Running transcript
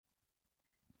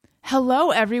Hello,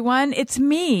 everyone. It's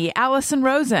me, Allison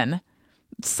Rosen.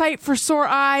 Sight for sore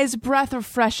eyes, breath of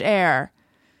fresh air.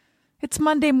 It's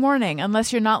Monday morning,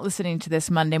 unless you're not listening to this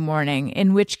Monday morning,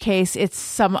 in which case it's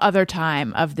some other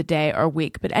time of the day or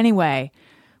week. But anyway,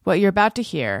 what you're about to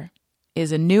hear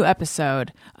is a new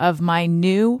episode of my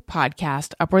new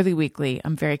podcast, Upworthy Weekly.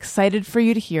 I'm very excited for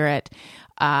you to hear it.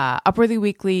 Upworthy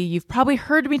Weekly, you've probably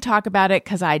heard me talk about it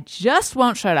because I just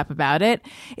won't shut up about it.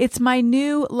 It's my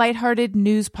new lighthearted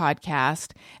news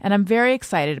podcast, and I'm very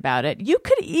excited about it. You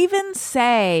could even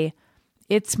say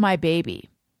it's my baby.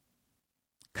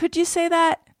 Could you say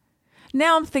that?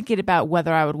 Now I'm thinking about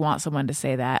whether I would want someone to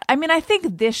say that. I mean, I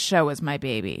think this show is my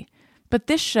baby, but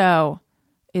this show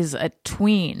is a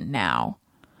tween now.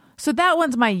 So that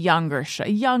one's my younger show.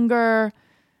 Younger,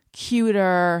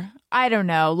 cuter. I don't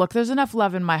know. Look, there's enough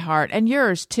love in my heart, and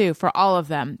yours too, for all of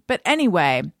them. But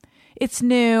anyway, it's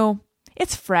new.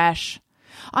 It's fresh.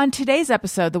 On today's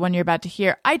episode, the one you're about to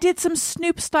hear, I did some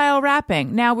Snoop-style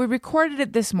rapping. Now, we recorded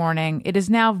it this morning. It is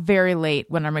now very late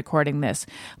when I'm recording this,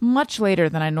 much later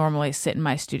than I normally sit in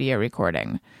my studio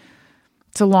recording.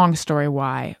 It's a long story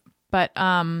why. But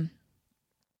I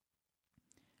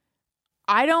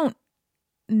don't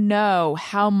know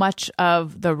how much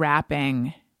of the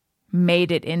rapping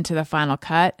made it into the final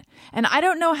cut, and I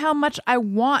don't know how much I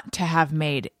want to have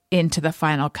made into the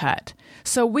final cut.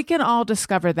 So we can all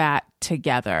discover that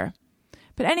together.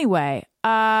 But anyway,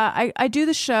 I do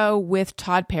the show with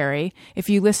Todd Perry. If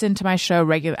you listen to my show,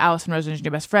 Allison Rosen is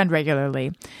Your Best Friend,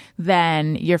 regularly,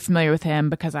 then you're familiar with him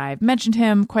because I've mentioned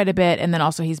him quite a bit, and then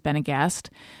also he's been a guest.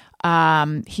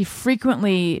 He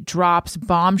frequently drops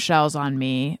bombshells on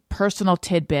me, personal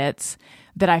tidbits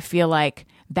that I feel like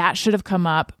that should have come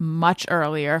up much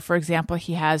earlier. For example,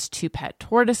 he has 2 pet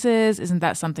tortoises. Isn't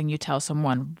that something you tell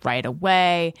someone right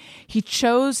away? He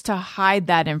chose to hide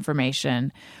that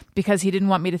information because he didn't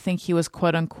want me to think he was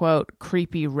quote unquote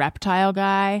creepy reptile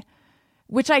guy,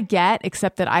 which I get,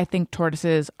 except that I think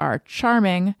tortoises are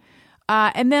charming.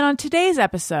 And then on today's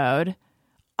episode,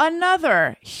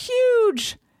 another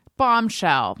huge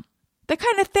bombshell. The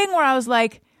kind of thing where I was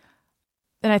like,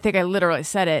 and I think I literally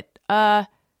said it,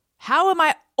 how am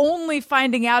I only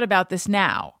finding out about this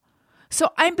now?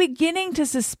 So I'm beginning to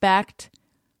suspect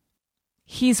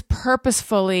he's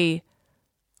purposefully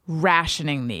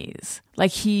rationing these. Like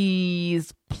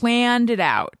he's planned it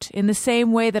out in the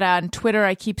same way that on Twitter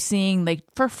I keep seeing, like,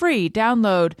 for free,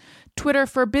 download Twitter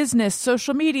for Business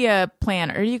social media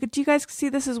plan. Do you guys see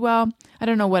this as well? I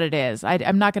don't know what it is.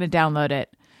 I'm not going to download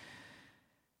it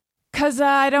because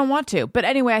I don't want to. But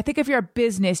anyway, I think if you're a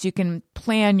business, you can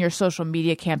plan your social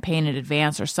media campaign in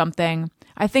advance or something.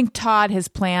 I think Todd has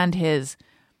planned his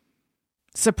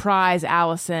surprise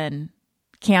Allison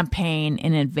campaign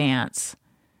in advance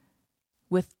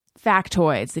with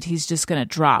factoids that he's just going to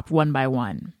drop one by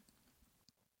one.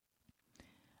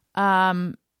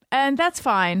 And that's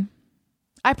fine.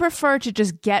 I prefer to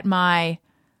just get my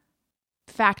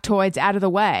factoids out of the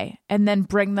way and then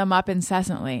bring them up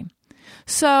incessantly.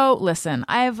 So, listen,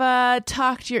 I've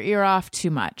talked your ear off too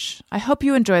much. I hope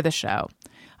you enjoy the show.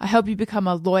 I hope you become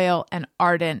a loyal and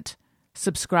ardent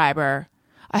subscriber.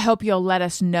 I hope you'll let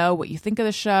us know what you think of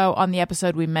the show on the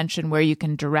episode we mentioned where you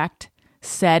can direct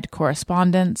said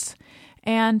correspondence.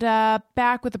 And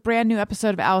back with a brand new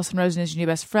episode of Allison Rosen is Your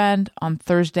New Best Friend on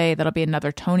Thursday. That'll be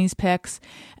another Tony's Picks.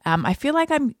 I feel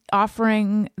like I'm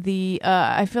offering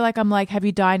I feel like I'm like, have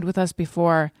you dined with us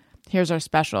before? Here's our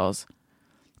specials.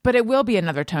 But it will be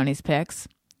another Tony's Picks,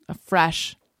 a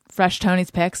fresh Tony's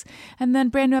Picks, and then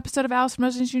brand new episode of Allison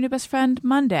Rosen is Your New Best Friend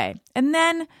Monday. And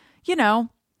then, you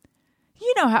know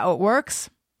how it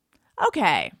works.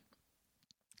 Okay.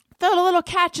 Felt a little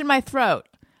catch in my throat.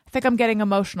 I think I'm getting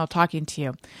emotional talking to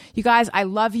you. You guys, I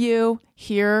love you.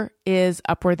 Here is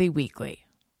Upworthy Weekly.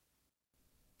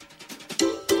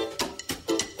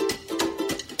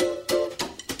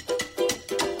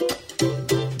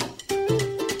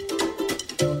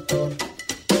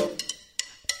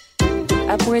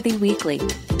 Upworthy Weekly,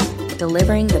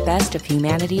 delivering the best of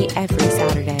humanity every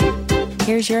Saturday.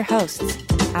 Here's your hosts,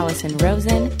 Allison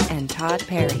Rosen and Todd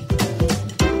Perry.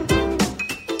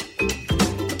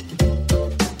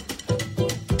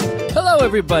 Hello,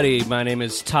 everybody. My name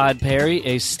is Todd Perry,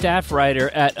 a staff writer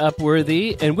at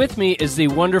Upworthy, and with me is the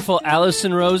wonderful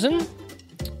Allison Rosen.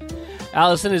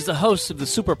 Allison is the host of the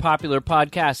super popular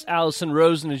podcast, Allison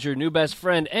Rosen is Your New Best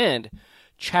Friend, and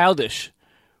Childish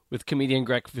with comedian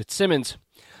Greg Fitzsimmons.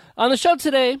 On the show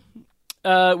today,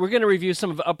 we're going to review some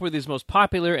of Upworthy's most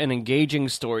popular and engaging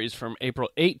stories from April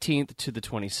 18th to the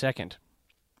 22nd.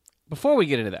 Before we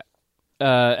get into that,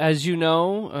 as you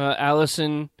know,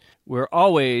 Allison we're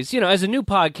always, as a new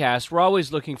podcast, we're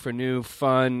always looking for new,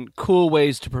 fun, cool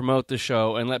ways to promote the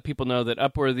show and let people know that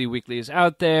Upworthy Weekly is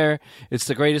out there. It's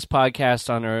the greatest podcast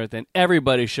on earth, and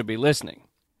everybody should be listening.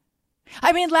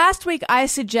 I mean, last week I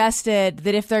suggested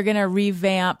that if they're going to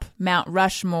revamp Mount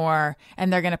Rushmore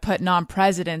and they're going to put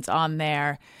non-presidents on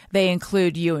there, they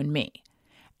include you and me.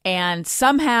 And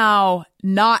somehow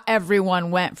not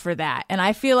everyone went for that. And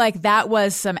I feel like that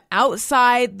was some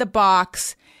outside the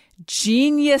box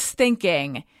genius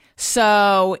thinking.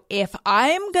 So if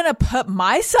I'm going to put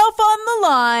myself on the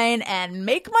line and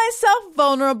make myself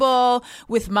vulnerable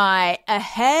with my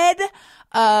ahead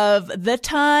of the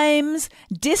times,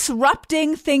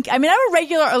 disrupting I mean, I'm a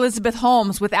regular Elizabeth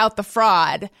Holmes without the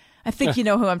fraud. I think you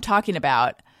know who I'm talking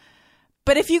about.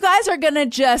 But if you guys are going to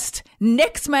just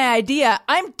nix my idea,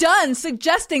 I'm done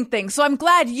suggesting things. So I'm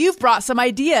glad you've brought some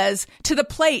ideas to the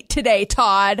plate today,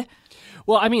 Todd.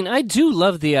 Well, I mean, I do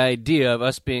love the idea of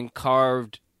us being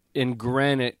carved in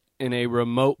granite in a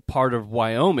remote part of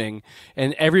Wyoming,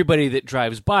 and everybody that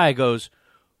drives by goes,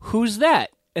 "Who's that?"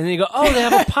 And then you go, "Oh, they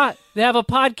have they have a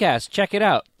podcast. Check it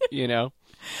out." You're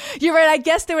right. I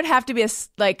guess there would have to be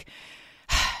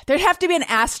there'd have to be an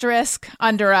asterisk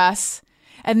under us,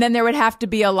 and then there would have to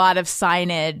be a lot of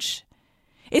signage.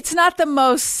 It's not the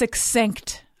most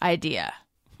succinct idea.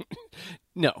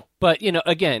 No, but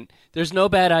again, there's no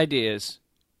bad ideas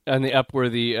on the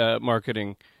Upworthy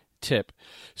marketing tip.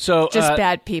 So just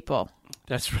bad people.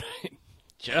 That's right.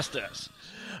 Just us.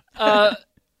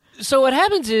 So what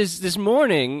happens is this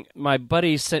morning, my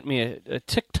buddy sent me a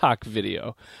TikTok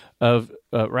video of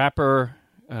a rapper,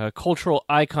 cultural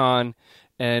icon,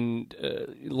 and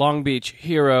Long Beach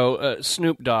hero,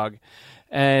 Snoop Dogg.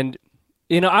 And,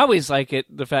 I always like it,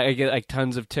 the fact I get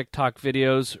tons of TikTok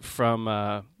videos from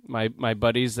my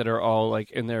buddies that are all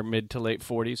in their mid to late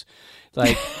 40s.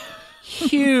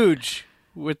 Huge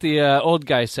with the old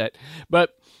guy set.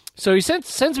 But so he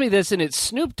sends me this, and it's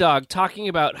Snoop Dogg talking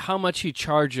about how much he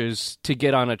charges to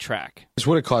get on a track. It's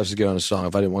what it costs to get on a song.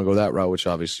 If I didn't want to go that route, which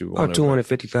obviously we want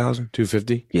 $250,000.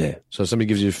 $250? Yeah. So if somebody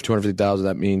gives you $250,000,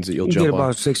 that means that you'll you jump get about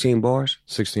on 16 bars.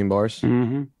 16 bars?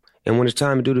 Mm-hmm. And when it's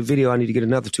time to do the video, I need to get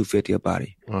another $250 about it.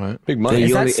 All right. Big money.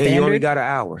 And Is you only got an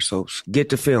hour, so get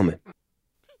to filming.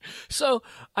 So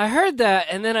I heard that,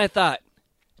 and then I thought,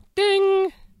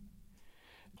 ding.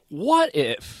 What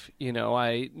if,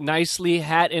 I nicely,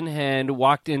 hat in hand,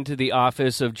 walked into the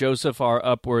office of Joseph R.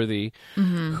 Upworthy,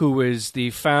 who is the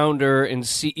founder and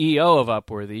CEO of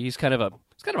Upworthy. He's kind of a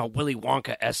Willy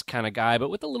Wonka-esque kind of guy, but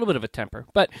with a little bit of a temper.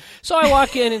 But so I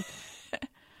walk in, and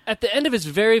at the end of his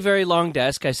very, very long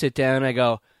desk, I sit down and I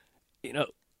go,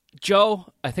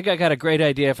 Joe, I think I got a great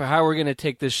idea for how we're going to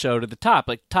take this show to the top,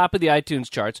 top of the iTunes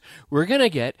charts. We're going to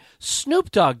get Snoop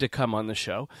Dogg to come on the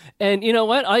show. And you know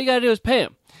what? All you got to do is pay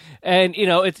him. And,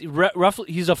 it's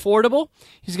roughly, he's affordable.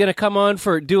 He's going to come on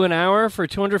do an hour for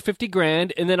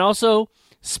 $250,000 and then also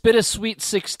spit a sweet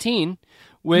 16,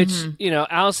 which,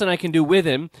 Alice and I can do with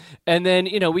him. And then,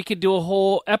 we could do a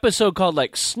whole episode called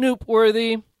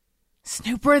Snoop-worthy.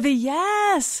 Snoop-worthy,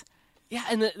 yes. Yeah,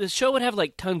 and the show would have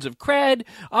tons of cred.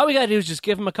 All we got to do is just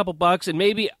give him a couple bucks, and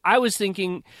maybe I was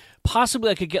thinking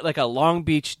possibly I could get a Long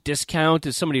Beach discount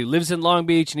as somebody who lives in Long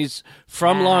Beach and he's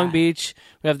from Long Beach.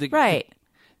 We have the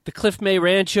Cliff May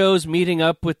Ranchos meeting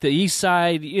up with the East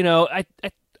Side. I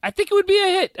think it would be a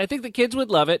hit. I think the kids would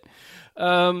love it.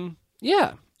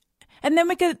 Yeah. And then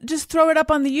we could just throw it up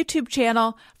on the YouTube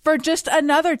channel for just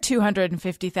another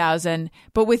 $250,000,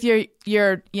 but with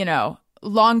your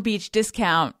Long Beach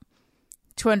discount,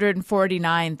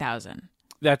 $249,000.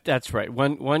 That's right.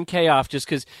 One K off just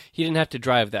because he didn't have to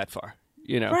drive that far.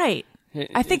 Right.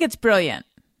 I think it's brilliant.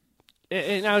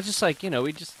 And I was just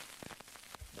we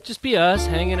just be us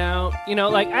hanging out.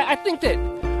 I think that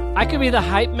I could be the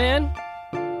hype man,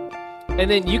 and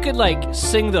then you could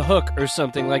sing the hook or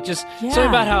something, something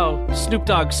about how Snoop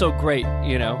Dogg's so great.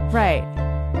 Right.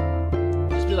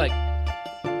 Just be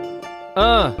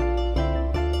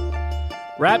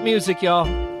rap music, y'all.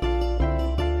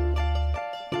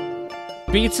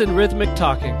 Beats and rhythmic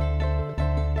talking.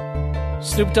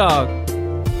 Snoop Dogg.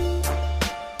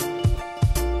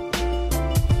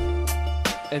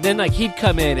 And then he'd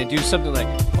come in and do something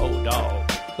oh dog,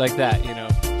 like that,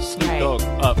 Snoop Dogg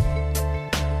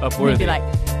Upworthy.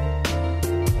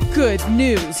 Maybe good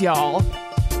news, y'all.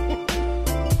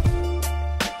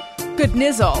 Good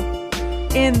nizzle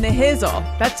in the hizzle.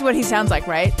 That's what he sounds like,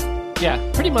 right? Yeah,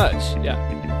 pretty much, yeah.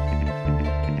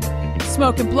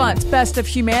 Smoking blunts, best of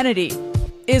humanity.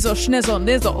 Izzle, schnizzle,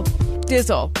 nizzle,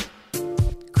 dizzle.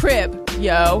 Crib,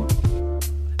 yo.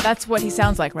 That's what he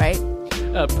sounds like, right?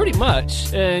 Pretty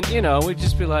much. And, we'd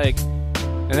just be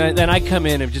And then I come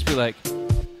in and just be like,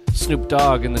 Snoop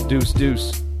Dogg and the Deuce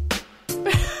Deuce.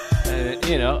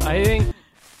 And, I think...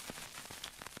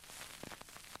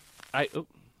 I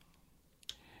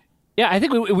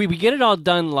think we get it all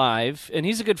done live, and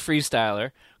he's a good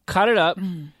freestyler. Cut it up.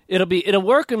 It'll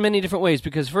work in many different ways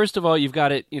because first of all, you've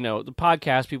got it. The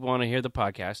podcast. People want to hear the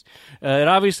podcast. It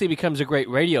obviously becomes a great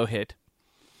radio hit.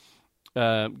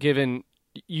 Given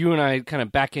you and I kind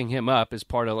of backing him up as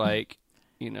part of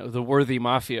the Worthy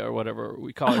Mafia or whatever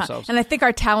we call ourselves. And I think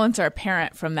our talents are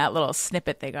apparent from that little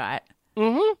snippet they got.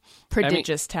 Mm-hmm.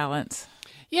 Prodigious talents.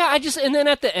 Yeah, and then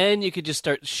at the end, you could just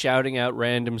start shouting out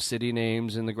random city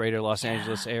names in the greater Los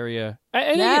Angeles area.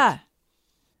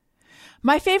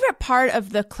 My favorite part of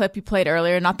the clip you played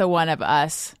earlier, not the one of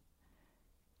us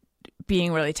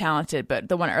being really talented, but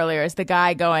the one earlier is the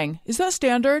guy going, "Is that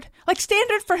standard?" Like,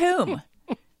 standard for whom?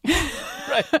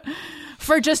 Right.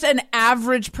 For just an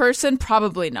average person,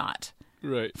 probably not.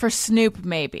 Right. For Snoop,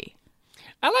 maybe.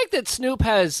 I like that Snoop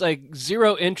has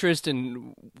zero interest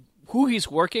in who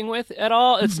he's working with at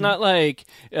all. It's not like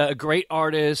a great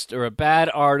artist or a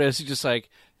bad artist. He's just like,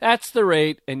 that's the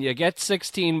rate, and you get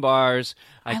 16 bars.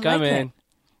 I come like in.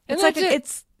 It. It's like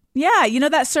it's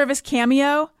that service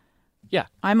Cameo? Yeah.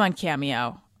 I'm on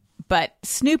Cameo, but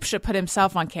Snoop should put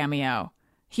himself on Cameo.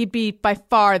 He'd be by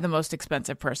far the most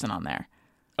expensive person on there.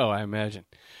 Oh, I imagine.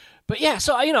 But yeah,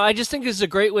 so I just think this is a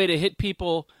great way to hit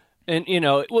people, and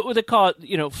what would they call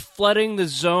it? Flooding the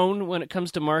zone when it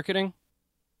comes to marketing.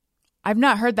 I've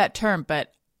not heard that term,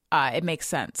 but it makes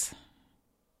sense.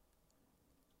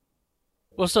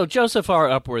 Well, so Joseph R.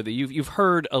 Upworthy, you've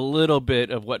heard a little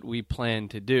bit of what we plan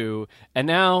to do, and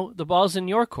now the ball's in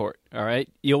your court, all right?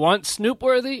 You want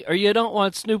Snoop-worthy or you don't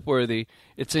want Snoop-worthy,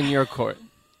 it's in your court.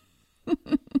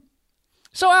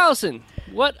 So, Allison,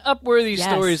 what Upworthy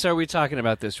stories are we talking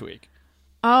about this week?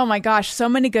 Oh my gosh, so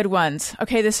many good ones.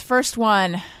 Okay, this first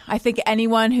one, I think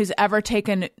anyone who's ever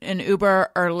taken an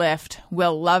Uber or Lyft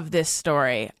will love this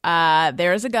story.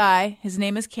 There is a guy, his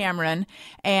name is Cameron,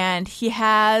 and he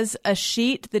has a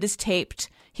sheet that is taped,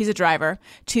 he's a driver,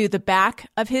 to the back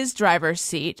of his driver's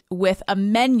seat with a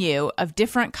menu of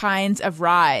different kinds of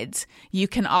rides you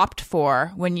can opt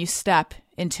for when you step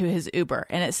into his Uber.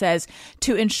 And it says,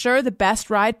 to ensure the best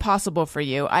ride possible for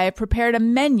you, I have prepared a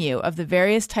menu of the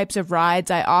various types of rides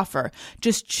I offer.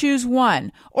 Just choose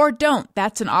one, or don't.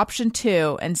 That's an option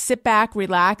too. And sit back,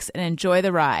 relax, and enjoy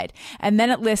the ride. And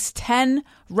then it lists 10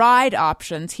 ride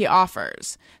options he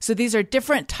offers. So these are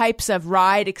different types of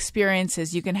ride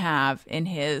experiences you can have in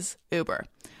his Uber.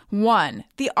 1,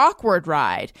 the awkward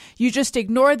ride. You just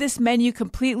ignore this menu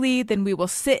completely, then we will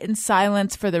sit in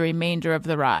silence for the remainder of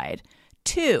the ride.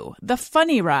 2, the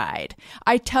funny ride.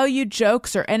 I tell you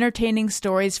jokes or entertaining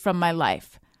stories from my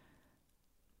life.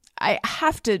 I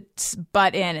have to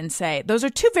butt in and say those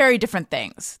are two very different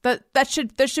things. There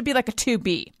should be like a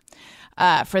 2B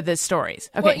for the stories.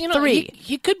 Okay, well, 3.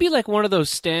 He could be like one of those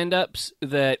stand-ups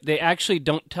that they actually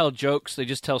don't tell jokes; they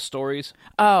just tell stories.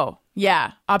 Oh,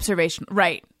 yeah, observation.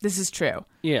 Right, this is true.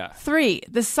 Yeah. 3,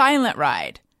 the silent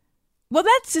ride. Well,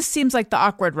 that just seems like the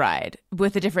awkward ride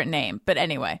with a different name. But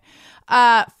anyway.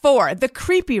 4, the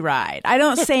creepy ride. I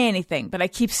don't say anything, but I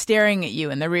keep staring at you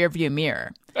in the rearview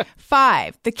mirror.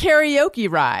 5, the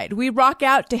karaoke ride. We rock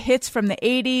out to hits from the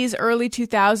 80s, early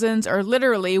 2000s, or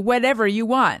literally whatever you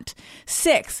want.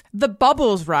 6, the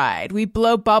bubbles ride. We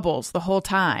blow bubbles the whole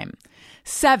time.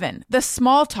 7, the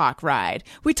small talk ride.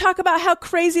 We talk about how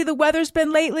crazy the weather's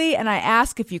been lately, and I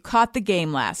ask if you caught the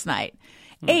game last night.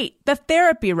 8, the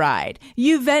therapy ride.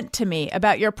 You vent to me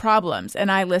about your problems,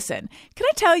 and I listen. Can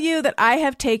I tell you that I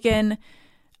have taken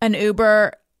an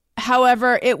Uber?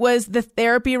 However, it was the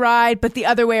therapy ride, but the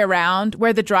other way around,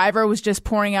 where the driver was just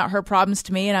pouring out her problems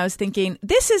to me, and I was thinking,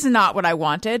 this is not what I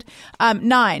wanted.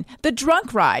 9, the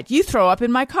drunk ride. You throw up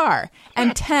in my car.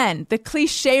 And 10, the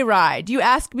cliche ride. You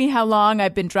ask me how long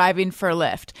I've been driving for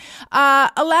Lyft.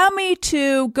 Allow me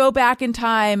to go back in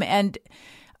time and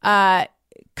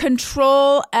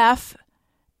Control F.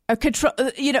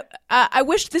 I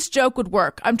wish this joke would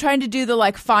work. I'm trying to do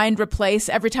the find replace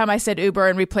every time I said Uber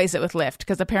and replace it with Lyft,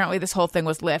 because apparently this whole thing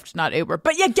was Lyft, not Uber.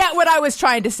 But you get what I was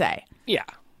trying to say. Yeah.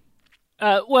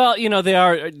 Well, they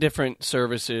are different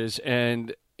services,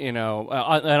 and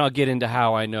I'll get into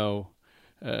how I know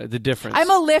the difference.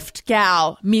 I'm a Lyft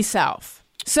gal myself.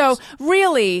 So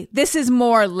really, this is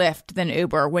more Lyft than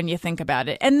Uber when you think about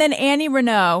it. And then Annie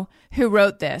Renault, who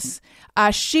wrote this,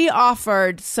 she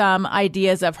offered some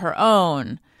ideas of her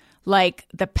own, like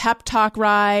the pep talk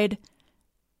ride,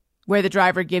 where the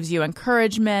driver gives you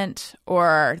encouragement,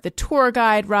 or the tour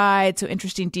guide ride, so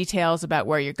interesting details about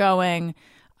where you're going,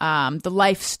 the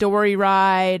life story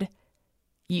ride.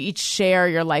 You each share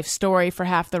your life story for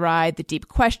half the ride, the deep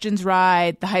questions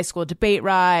ride, the high school debate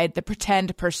ride, the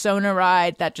pretend persona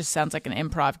ride. That just sounds like an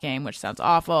improv game, which sounds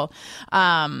awful.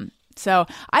 So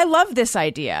I love this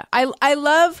idea. I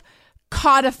love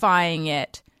codifying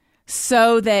it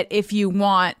so that if you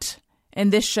want,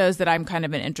 and this shows that I'm kind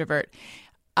of an introvert,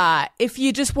 if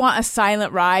you just want a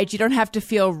silent ride, you don't have to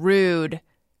feel rude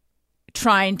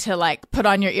trying to like put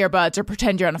on your earbuds or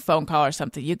pretend you're on a phone call or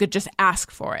something. You could just ask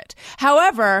for it.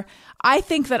 However, I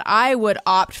think that I would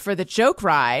opt for the joke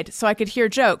ride so I could hear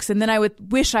jokes, and then I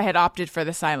would wish I had opted for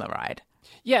the silent ride.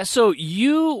 Yeah, so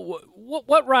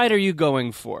what ride are you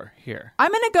going for here?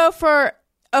 I'm going to go for,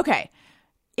 okay,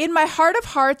 in my heart of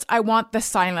hearts, I want the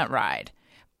silent ride.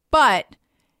 But,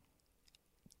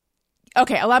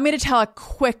 okay, allow me to tell a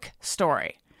quick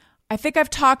story. I think I've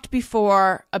talked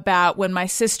before about when my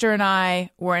sister and I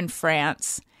were in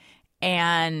France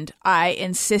and I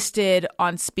insisted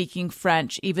on speaking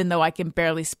French, even though I can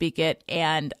barely speak it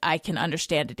and I can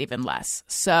understand it even less.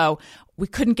 So we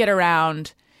couldn't get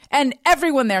around, and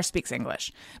everyone there speaks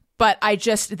English. But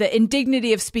the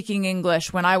indignity of speaking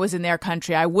English when I was in their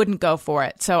country, I wouldn't go for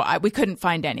it. So we couldn't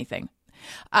find anything.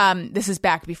 This is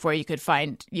back before you could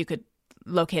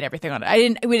locate everything on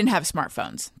it. We didn't have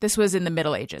smartphones. This was in the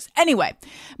Middle Ages. Anyway,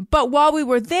 but while we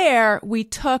were there, we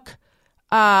took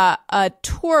a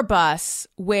tour bus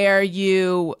where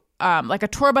you, like a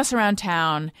tour bus around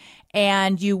town,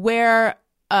 and you wear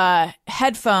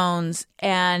headphones,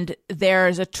 and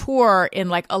there's a tour in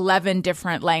like 11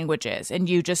 different languages, and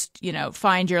you just,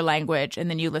 find your language and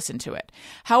then you listen to it.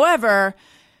 However,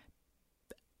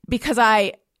 because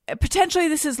potentially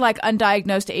this is like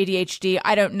undiagnosed ADHD,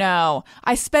 I don't know,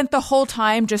 I spent the whole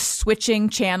time just switching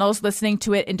channels, listening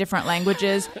to it in different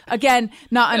languages. Again,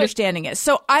 not understanding it.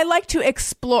 So I like to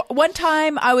explore. One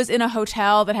time I was in a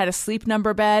hotel that had a sleep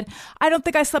number bed. I don't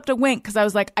think I slept a wink because I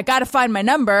was like, I got to find my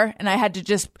number. And I had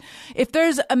to if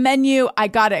there's a menu, I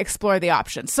got to explore the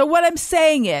options. So what I'm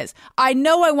saying is, I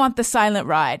know I want the silent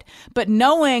ride, but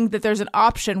knowing that there's an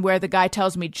option where the guy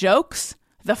tells me jokes,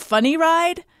 the funny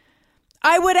ride,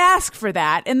 I would ask for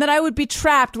that, and then I would be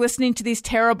trapped listening to these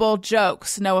terrible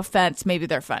jokes. No offense, maybe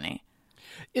they're funny.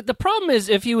 The problem is,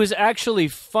 if he was actually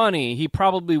funny, he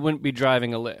probably wouldn't be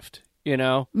driving a Lyft,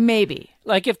 Maybe.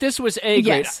 Like, if this was A-grade,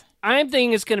 yes. I'm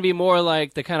thinking it's going to be more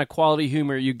like the kind of quality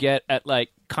humor you get at, like,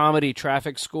 comedy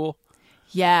traffic school.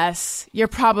 Yes, you're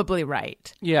probably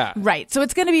right. Yeah. Right. So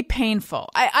it's going to be painful.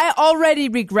 I already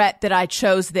regret that I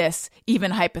chose this,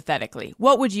 even hypothetically.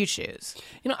 What would you choose?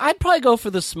 I'd probably go for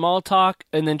the small talk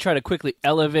and then try to quickly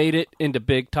elevate it into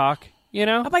big talk,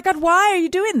 Oh my God, why are you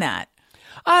doing that?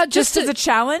 Just as a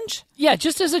challenge? Yeah,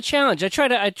 just as a challenge. I try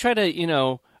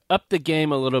to, up the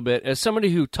game a little bit. As somebody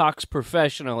who talks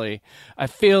professionally, I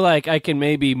feel like I can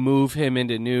maybe move him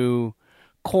into new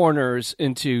corners,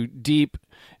 into deep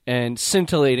and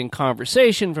scintillating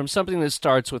conversation from something that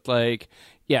starts with like,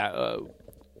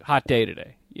 hot day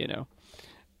today,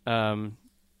 But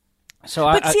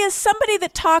as somebody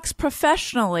that talks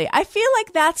professionally, I feel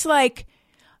like that's like,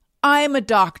 I'm a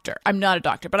doctor. I'm not a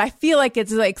doctor, but I feel like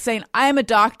it's like saying I'm a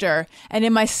doctor, and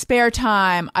in my spare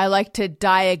time, I like to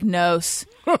diagnose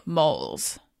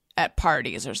moles at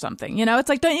parties or something. It's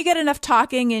like, don't you get enough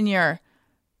talking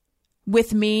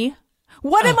with me?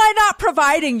 What am I not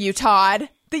providing you, Todd?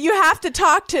 That you have to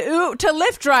talk to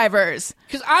Lyft drivers.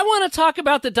 Because I want to talk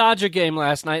about the Dodger game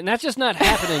last night, and that's just not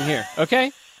happening here,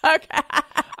 okay? Okay.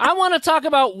 I want to talk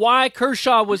about why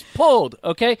Kershaw was pulled,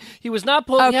 okay? He was not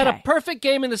pulled. Okay. He had a perfect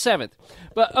game in the 7th.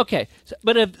 But, okay.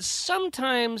 But if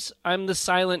sometimes I'm the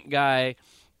silent guy,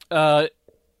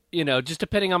 just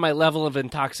depending on my level of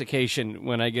intoxication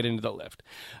when I get into the Lyft.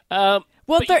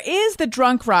 There is the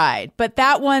drunk ride, but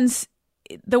that one's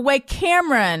the way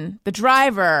Cameron, the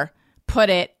driver, put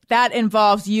it, that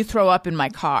involves you throw up in my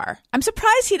car. I'm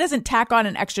surprised he doesn't tack on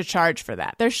an extra charge for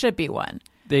that. There should be one.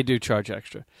 They do charge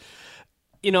extra.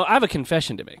 I have a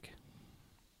confession to make,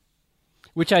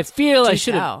 which I feel I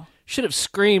should have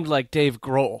screamed like Dave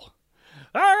Grohl.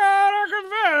 I got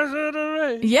a confession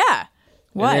to make. Yeah.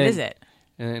 What is it?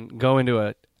 And then go into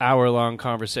an hour-long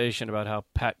conversation about how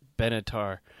Pat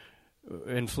Benatar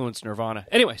influenced Nirvana.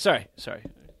 Anyway, sorry. Sorry,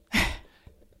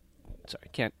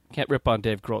 can't rip on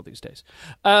Dave Grohl these days.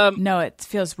 No, it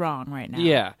feels wrong right now.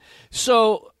 Yeah.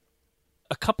 So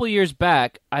a couple years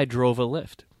back, I drove a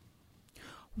Lyft.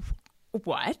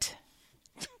 What?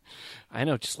 I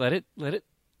know. Just let it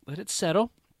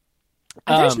settle.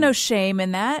 There's no shame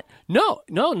in that. No,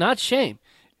 not shame.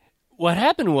 What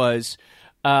happened was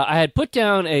I had put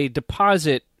down a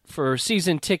deposit for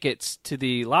season tickets to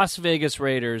the Las Vegas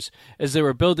Raiders as they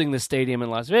were building the stadium in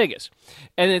Las Vegas.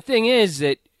 And the thing is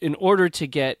that in order to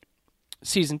get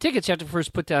season tickets, you have to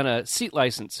first put down a seat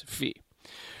license fee,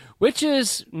 which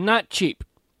is not cheap,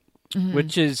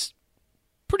 which is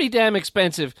pretty damn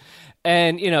expensive.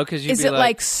 And, because Is it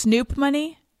like Snoop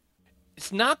money?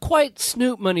 It's not quite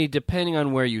Snoop money depending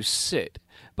on where you sit.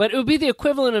 But it would be the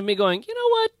equivalent of me going, you know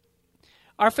what?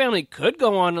 Our family could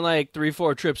go on like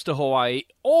 3-4 trips to Hawaii,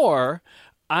 or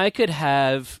I could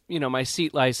have, my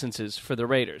seat licenses for the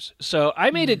Raiders. So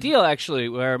I made a deal, actually,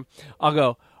 where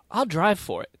I'll drive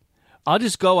for it. I'll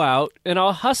just go out and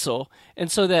I'll hustle.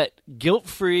 And so that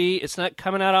guilt-free, it's not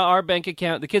coming out of our bank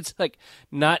account. The kid's like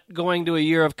not going to a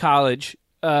year of college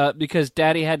because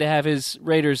Daddy had to have his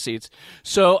Raiders seats.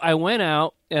 So I went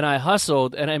out and I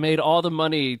hustled and I made all the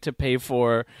money to pay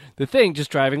for the thing,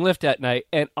 just driving Lyft at night.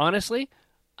 And honestly,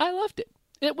 I loved it.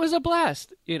 It was a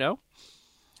blast,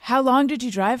 How long did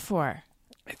you drive for?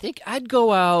 I think I'd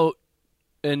go out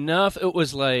enough. It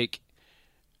was like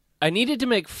I needed to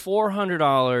make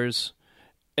 $400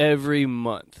 every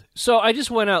month. So I just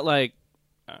went out like,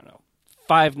 I don't know,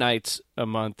 5 nights a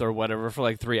month or whatever for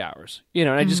like 3 hours. And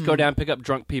I just go down, pick up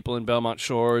drunk people in Belmont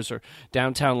Shores or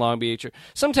downtown Long Beach. Or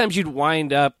sometimes you'd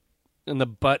wind up in the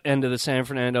butt end of the San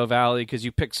Fernando Valley because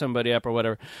you picked somebody up or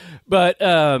whatever. But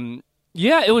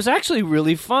yeah, it was actually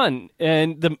really fun.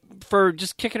 And for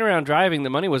just kicking around driving, the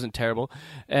money wasn't terrible.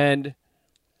 And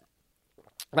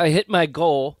I hit my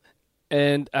goal.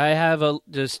 And I have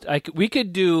we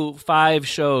could do 5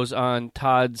 shows on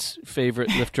Todd's favorite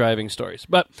Lyft driving stories.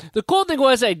 But the cool thing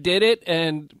was I did it,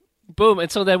 and boom.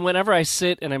 And so then whenever I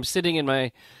sit, and I'm sitting in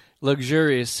my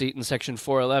luxurious seat in section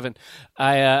 411,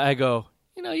 I go,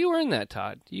 you earned that,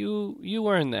 Todd. You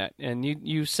earned that. And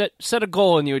you set a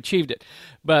goal, and you achieved it.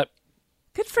 But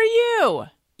good for you.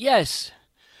 Yes.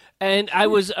 And I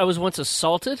was once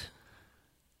assaulted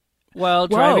while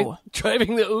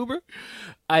driving the Uber.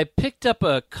 I picked up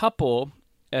a couple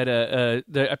at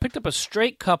I picked up a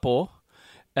straight couple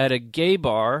at a gay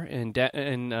bar in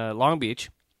Long Beach,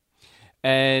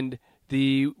 and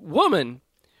the woman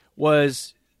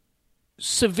was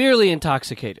severely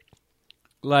intoxicated,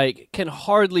 like can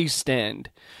hardly stand,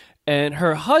 and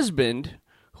her husband,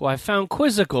 who I found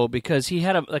quizzical because he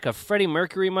had a Freddie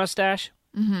Mercury mustache,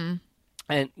 and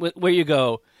where you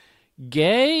go,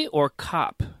 gay or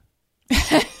cop.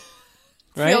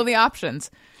 Right? Feel the options.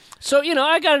 So,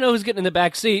 I got to know who's getting in the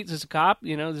back seat. Is this a cop?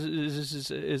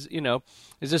 Is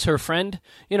this her friend?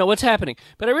 What's happening?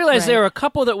 But I realized there were a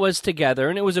couple that was together,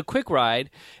 and it was a quick ride,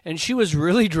 and she was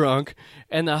really drunk,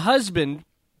 and the husband,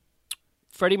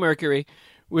 Freddie Mercury,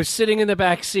 was sitting in the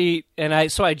back seat, and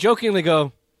I jokingly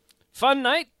go, fun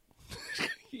night?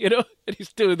 And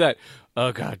he's doing that,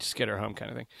 oh, God, just get her home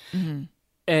kind of thing. Mm-hmm.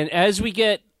 And as we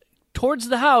get towards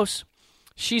the house,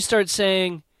 she starts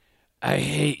saying, I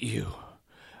hate you.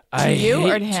 To you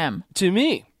or to him? To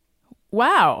me.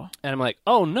 Wow. And I'm like,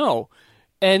 oh, no.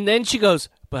 And then she goes,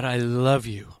 but I love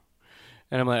you.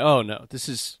 And I'm like, oh, no, this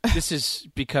is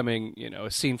becoming,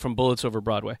 a scene from Bullets Over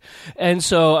Broadway. And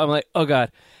so I'm like, oh,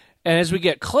 God. And as we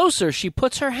get closer, she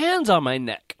puts her hands on my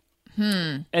neck.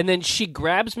 And then she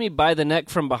grabs me by the neck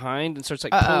from behind and starts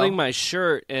pulling my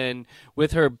shirt. And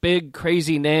with her big,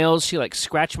 crazy nails, she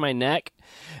scratched my neck.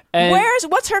 And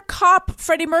what's her cop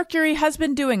Freddie Mercury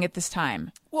husband doing at this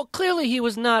time? Well, clearly he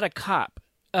was not a cop.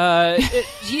 I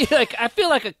feel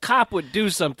like a cop would do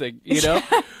something,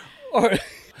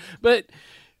 But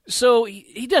so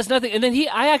he does nothing, and then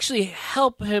I actually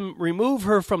help him remove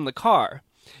her from the car.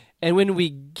 And when we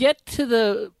get to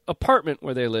the apartment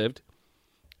where they lived,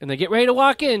 and they get ready to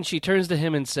walk in, she turns to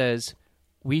him and says,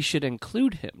 "We should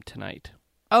include him tonight."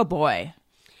 Oh boy.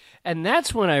 And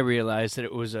that's when I realized that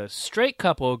it was a straight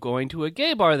couple going to a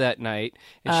gay bar that night.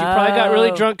 And she probably got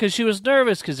really drunk because she was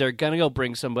nervous because they're going to go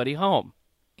bring somebody home.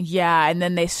 Yeah, and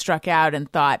then they struck out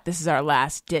and thought, this is our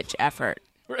last-ditch effort.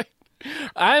 Right.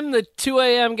 I'm the 2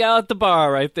 a.m. gal at the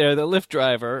bar right there, the Lyft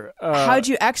driver. How'd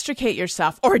you extricate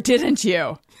yourself, or didn't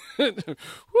you?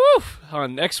 Woo!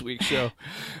 On next week's show.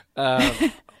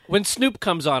 When Snoop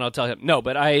comes on, I'll tell him. No,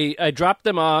 but I dropped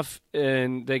them off,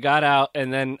 and they got out,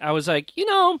 and then I was like,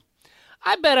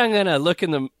 I bet I'm going to look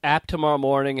in the app tomorrow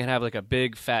morning and have a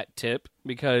big fat tip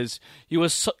because you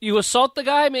assault the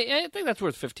guy. I think that's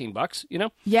worth $15,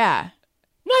 Yeah.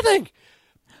 Nothing.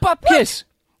 Bupkis.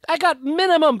 I got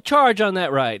minimum charge on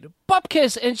that ride.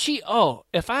 Bupkis. And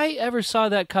if I ever saw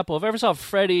that couple, if I ever saw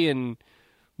Freddie and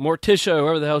Morticia, or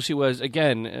whoever the hell she was,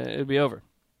 again, it'd be over.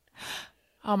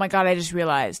 Oh my God, I just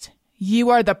realized. You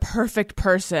are the perfect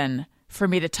person for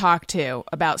me to talk to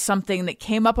about something that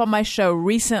came up on my show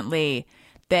recently,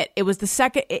 that it was the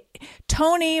second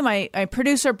Tony, my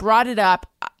producer, brought it up.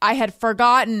 I had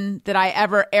forgotten that I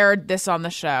ever aired this on the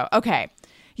show. Okay.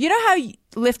 You know how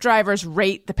Lyft drivers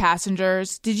rate the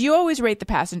passengers? Did you always rate the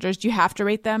passengers? Do you have to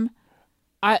rate them?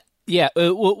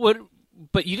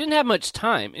 But you didn't have much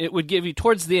time. It would give you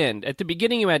towards the end. At the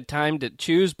beginning, you had time to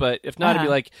choose, but if not, it'd be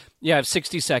like, I have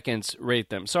 60 seconds, rate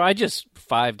them. So I just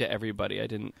 5 to everybody. I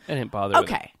didn't bother with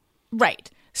it. Okay, right.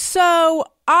 So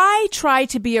I try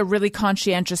to be a really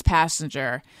conscientious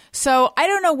passenger. So I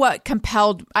don't know what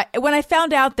compelled. When I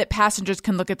found out that passengers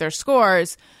can look at their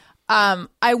scores,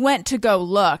 I went to go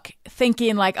look,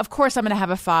 thinking like, of course I'm going to have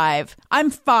a 5. I'm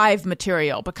 5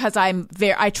 material because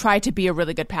I try to be a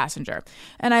really good passenger.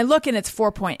 And I look and it's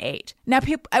 4.8. Now,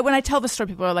 when I tell the story,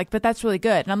 people are like, but that's really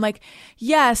good. And I'm like,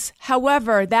 yes.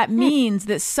 However, that means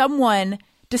that someone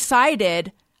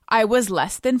decided I was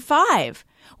less than 5.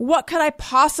 What could I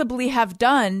possibly have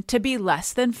done to be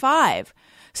less than 5?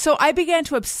 So I began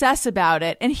to obsess about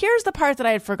it. And here's the part that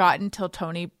I had forgotten till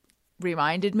Tony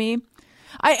reminded me.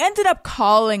 I ended up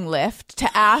calling Lyft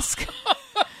to ask,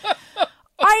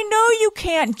 I know you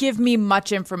can't give me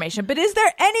much information, but is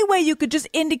there any way you could just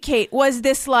indicate, was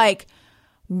this like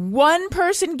one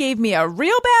person gave me a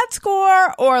real bad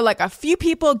score or like a few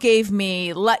people gave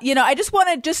me, I just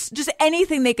wanted just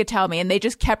anything they could tell me. And they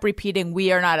just kept repeating,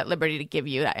 we are not at liberty to give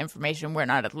you that information. We're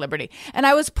not at liberty. And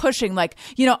I was pushing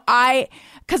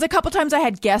because a couple times I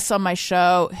had guests on my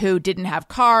show who didn't have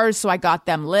cars. So I got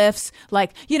them lifts.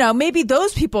 Like, maybe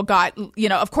those people got,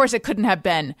 of course it couldn't have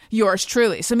been yours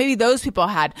truly. So maybe those people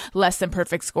had less than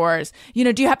perfect scores.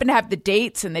 Do you happen to have the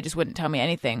dates? And they just wouldn't tell me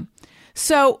anything.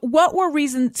 So what were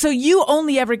reasons? So you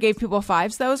only ever gave people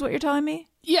 5s, though, is what you're telling me?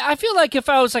 Yeah, I feel like if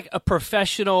I was like a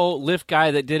professional Lyft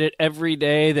guy that did it every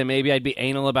day, then maybe I'd be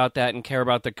anal about that and care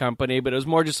about the company. But it was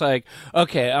more just like,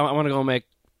 okay, I want to go make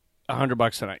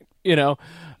 $100 tonight,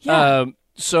 Yeah.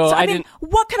 So I didn't.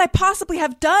 What could I possibly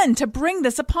have done to bring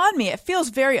this upon me? It feels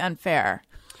very unfair.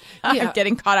 Yeah. I'm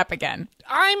getting caught up again.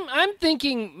 I'm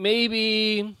thinking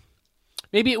maybe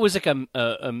it was like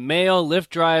a male Lyft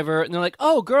driver, and they're like,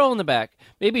 oh, girl in the back.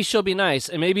 Maybe she'll be nice.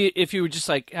 And maybe if you were just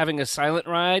like having a silent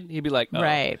ride, he'd be like, oh,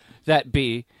 right. That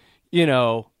B, I'm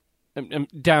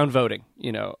downvoting,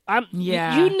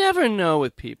 You never know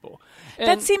with people. And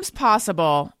that seems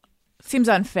possible. Seems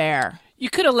unfair. You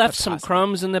could have left some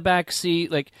crumbs in the back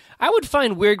seat. Like, I would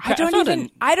find weird. I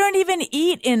don't even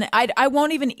eat in. I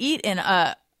won't even eat in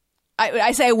a.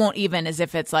 I say I won't even as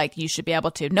if it's like you should be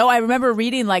able to. No, I remember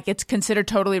reading like it's considered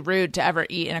totally rude to ever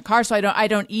eat in a car. So I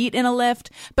don't eat in a Lyft.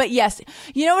 But yes,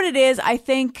 you know what it is? I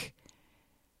think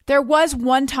there was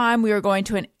one time we were going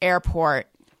to an airport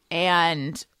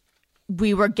and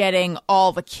we were getting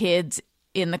all the kids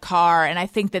in the car. And I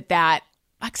think that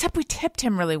except we tipped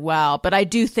him really well. But I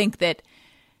do think that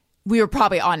we were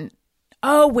probably on,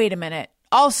 oh, wait a minute.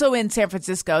 Also in San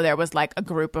Francisco, there was like a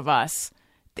group of us.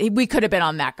 We could have been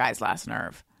on that guy's last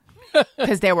nerve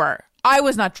because I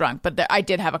was not drunk, but I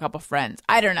did have a couple friends.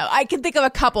 I don't know. I can think of a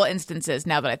couple instances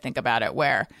now that I think about it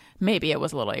where maybe it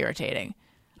was a little irritating.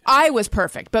 I was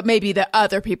perfect, but maybe the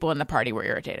other people in the party were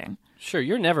irritating. Sure.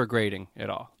 You're never grading at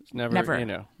all. It's never. I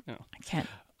can't.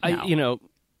 No.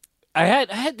 I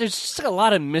had there's just like a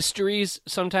lot of mysteries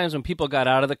sometimes when people got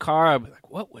out of the car. I'd be like,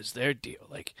 what was their deal?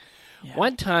 Like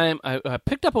one time I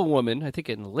picked up a woman, I think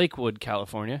in Lakewood,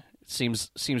 California. Seems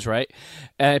right.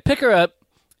 And I pick her up,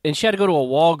 and she had to go to a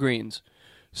Walgreens.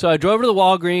 So I drove her to the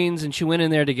Walgreens, and she went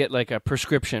in there to get like a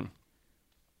prescription.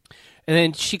 And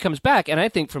then she comes back, and I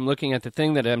think from looking at the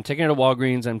thing that I'm taking her to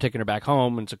Walgreens, I'm taking her back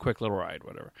home, and it's a quick little ride,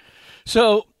 whatever.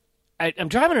 So I'm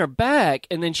driving her back,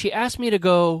 and then she asked me to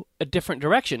go a different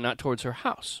direction, not towards her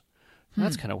house.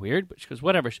 That's kind of weird, but she goes,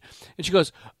 whatever. And she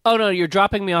goes, oh, no, you're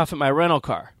dropping me off at my rental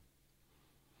car.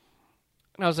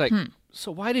 And I was like, so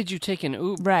why did you take an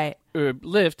Uber or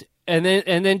Lyft? And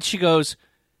then she goes,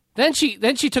 then she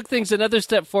took things another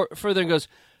step further and goes,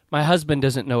 my husband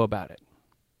doesn't know about it.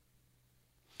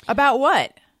 About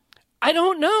what? I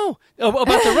don't know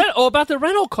about the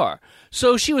rental car.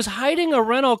 So she was hiding a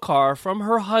rental car from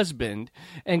her husband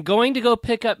and going to go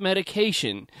pick up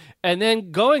medication and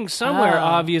then going somewhere,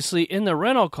 obviously, in the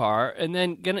rental car and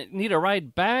then gonna need a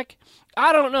ride back.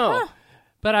 I don't know. Huh.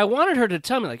 But I wanted her to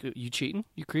tell me, like, you cheating?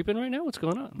 You creeping right now? What's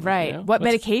going on? Right. What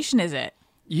medication is it?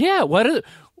 Yeah. What's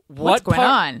going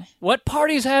on? What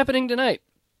party's happening tonight?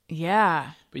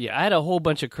 Yeah. But yeah, I had a whole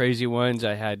bunch of crazy ones.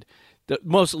 I had the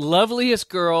most loveliest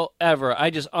girl ever. I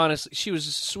just honestly, she was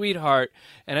a sweetheart.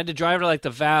 And I had to drive her like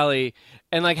the valley.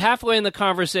 And like halfway in the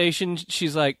conversation,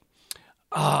 she's like,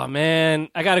 oh, man,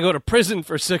 I got to go to prison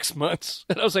for 6 months.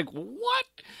 And I was like, what?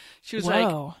 She was like,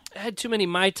 I had too many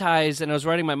Mai Tais and I was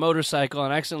riding my motorcycle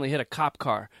and I accidentally hit a cop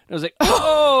car. And I was like,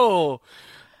 oh,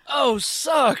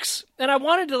 sucks. And I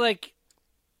wanted to like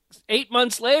 8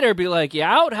 months later be like, "You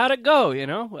out? How'd it go?" You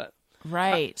know,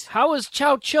 Right. How was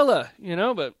Chowchilla? You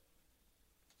know, but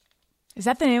Is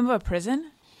that the name of a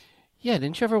prison? yeah,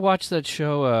 didn't you ever watch that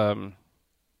show?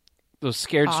 Those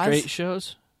Scared Oz? Straight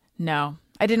shows. No,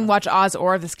 I didn't watch Oz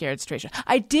or the Scared Straight Show.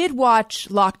 I did watch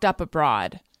Locked Up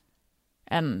Abroad,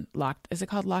 and is it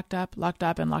called Locked Up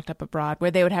and Locked Up Abroad,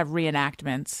 where they would have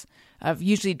reenactments of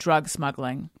usually drug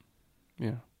smuggling.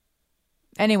 Yeah.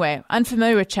 Anyway,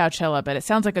 unfamiliar with Chowchilla, but it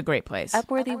sounds like a great place.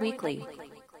 Upworthy Weekly.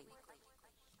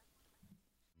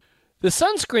 The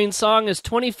Sunscreen song is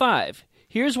 25.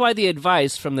 Here's why the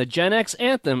advice from the Gen X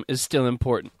anthem is still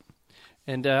important.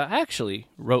 And I actually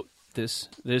wrote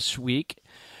this week,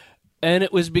 and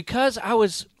it was because I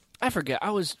was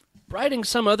writing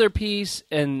some other piece,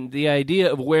 and the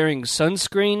idea of wearing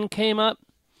sunscreen came up,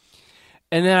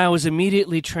 and then I was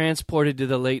immediately transported to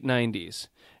the late 90s.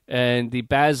 And the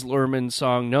Baz Luhrmann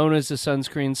song, known as the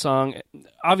Sunscreen song.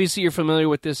 Obviously, you're familiar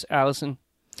with this, Allison.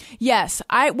 Yes,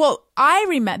 I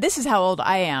remember. This is how old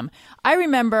I am. I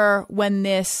remember when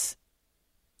this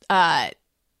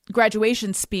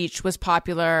graduation speech was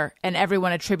popular, and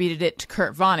everyone attributed it to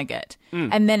Kurt Vonnegut,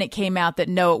 and then it came out that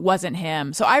no, it wasn't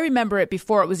him. So I remember it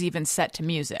before it was even set to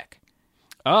music.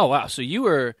 Oh wow! So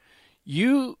you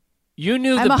knew I'm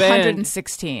the band.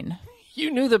 116. You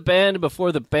knew the band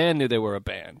before the band knew they were a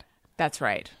band. That's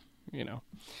right. You know.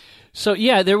 So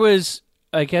yeah, there was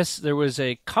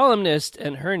a columnist,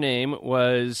 and her name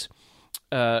was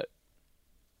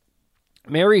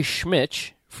Mary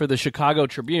Schmitz for the Chicago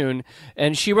Tribune,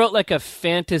 and she wrote like a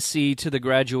fantasy to the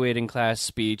graduating class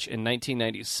speech in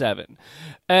 1997.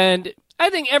 And I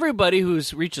think everybody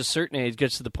who's reached a certain age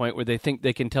gets to the point where they think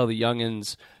they can tell the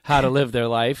youngins how to live their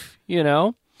life, you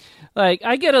know? Like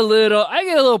I get a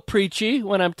little preachy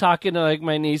when I'm talking to like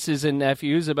my nieces and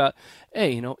nephews about,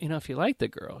 hey, you know, if you like the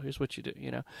girl, here's what you do, you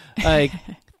know, like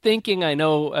thinking I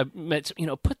know,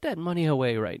 put that money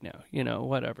away right now, you know,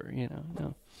 whatever, you know,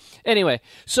 no. Anyway,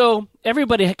 so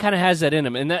everybody kind of has that in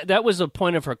them, and that was the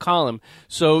point of her column.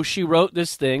 So she wrote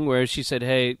this thing where she said,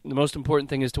 hey, the most important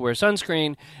thing is to wear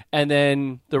sunscreen, and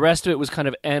then the rest of it was kind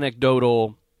of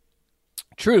anecdotal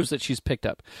truths that she's picked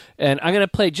up. And I'm going to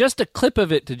play just a clip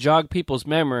of it to jog people's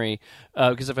memory,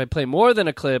 because if I play more than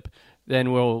a clip,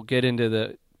 then we'll get into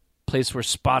the place where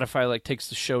Spotify like takes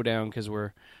the show down because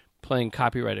we're playing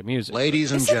copyrighted music.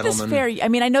 Ladies and Isn't gentlemen. this fair? I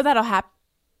mean, I know that'll happen.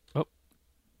 Oh.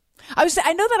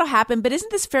 I know that'll happen, but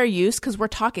isn't this fair use because we're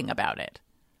talking about it?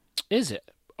 Is it?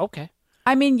 Okay.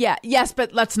 I mean, yes,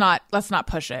 but let's not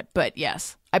push it. But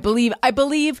yes, I believe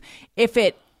if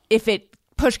it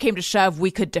push came to shove, we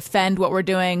could defend what we're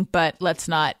doing, but let's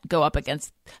not go up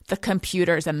against the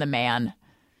computers and the man.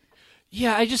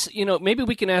 Yeah, I just, maybe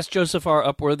we can ask Joseph R.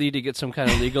 Upworthy to get some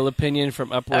kind of legal opinion from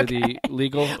Upworthy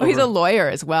Legal. Oh, he's a lawyer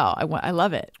as well. I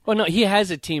love it. Well, no, he has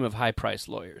a team of high-priced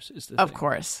lawyers. Is the Of thing.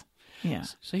 course. Yeah.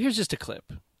 So here's just a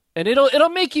clip. And it'll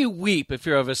make you weep if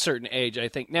you're of a certain age, I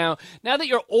think. Now that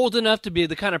you're old enough to be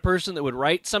the kind of person that would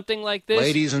write something like this.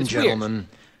 Ladies and it's gentlemen weird.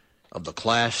 of the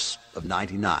class of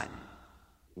 99,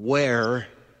 wear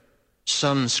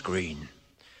sunscreen.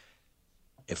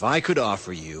 If I could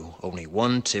offer you only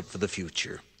one tip for the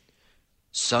future,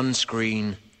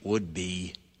 sunscreen would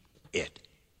be it.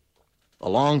 The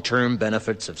long-term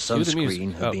benefits of Cue the music.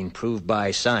 sunscreen have been proved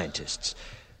by scientists,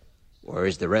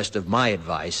 whereas the rest of my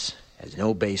advice has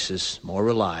no basis more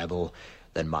reliable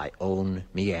than my own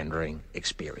meandering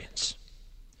experience.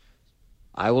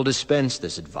 I will dispense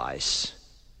this advice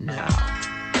now.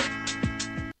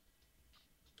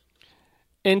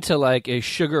 Into like a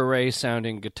Sugar Ray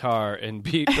sounding guitar and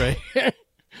beat right here.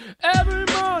 Every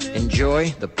morning.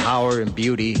 Enjoy the power and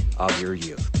beauty of your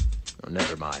youth. Oh,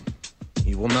 never mind.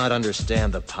 You will not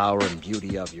understand the power and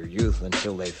beauty of your youth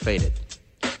until they've faded.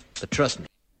 But trust me.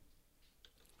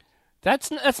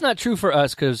 That's not true for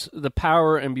us because the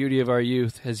power and beauty of our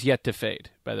youth has yet to fade,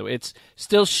 by the way. It's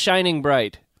still shining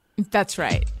bright. That's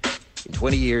right. In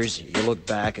 20 years, you'll look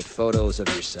back at photos of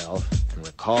yourself and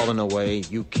recall in a way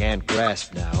you can't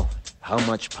grasp now how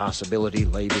much possibility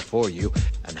lay before you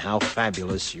and how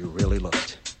fabulous you really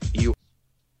looked.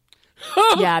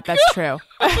 Yeah, that's true.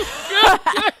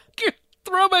 I could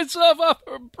throw myself off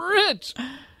a bridge.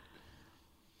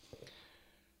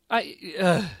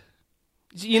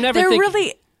 You never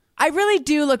think... I really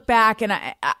do look back, and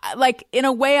I like in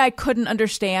a way I couldn't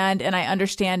understand, and I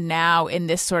understand now in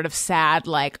this sort of sad,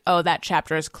 like, oh, that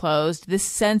chapter is closed. This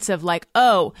sense of like,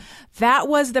 oh, that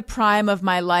was the prime of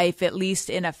my life, at least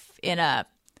in a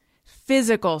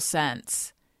physical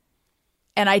sense,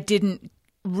 and I didn't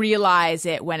realize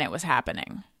it when it was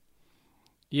happening.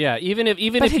 Yeah, even But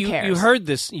if who you cares? heard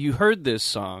this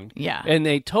song, Yeah. and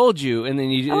they told you, and then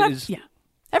you Yeah.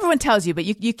 Everyone tells you, but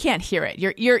you can't hear it.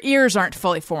 Your ears aren't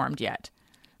fully formed yet,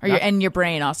 and your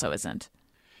brain also isn't.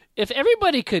 If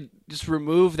everybody could just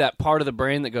remove that part of the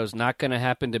brain that goes, "Not going to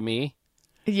happen to me,"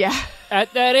 Yeah.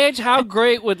 at that age, how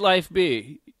great would life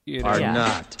be? You know? Are Yeah.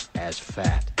 not as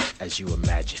fat as you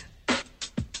imagine.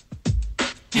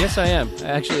 Yes, I am. I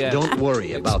actually am. Don't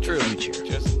worry about true. the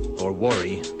future. Or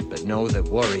worry, but know that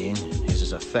worrying is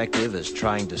as effective as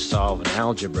trying to solve an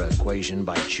algebra equation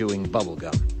by chewing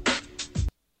bubblegum.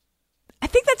 I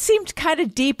think that seemed kind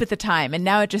of deep at the time, and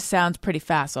now it just sounds pretty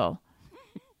facile.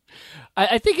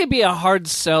 I think it'd be a hard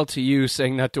sell to you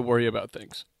saying not to worry about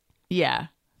things. Yeah.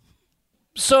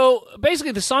 So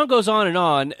basically, the song goes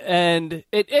on, and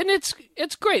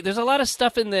it's great. There's a lot of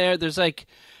stuff in there. There's like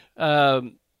a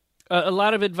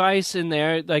lot of advice in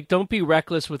there, like don't be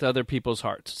reckless with other people's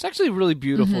hearts. It's actually a really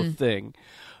beautiful thing.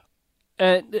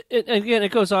 And again,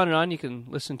 it goes on and on. You can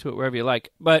listen to it wherever you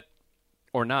like,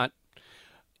 or not.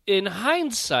 In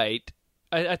hindsight,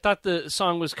 I thought the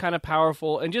song was kind of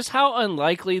powerful, and just how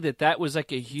unlikely that was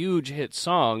like a huge hit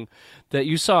song that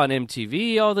you saw on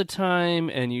MTV all the time,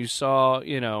 and you saw,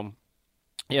 you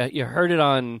heard it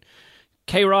on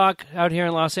K-Rock out here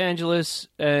in Los Angeles,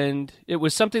 and it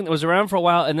was something that was around for a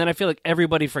while, and then I feel like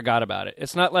everybody forgot about it.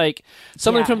 It's not like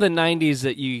something from the 90s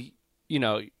that you're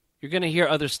going to hear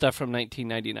other stuff from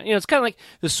 1999. It's kind of like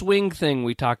the swing thing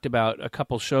we talked about a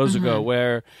couple shows ago,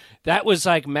 where that was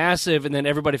like massive, and then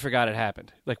everybody forgot it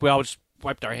happened. Like we all just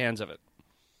wiped our hands of it.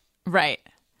 Right.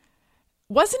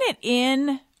 Wasn't it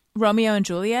in Romeo and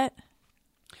Juliet?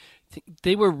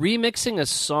 They were remixing a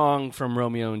song from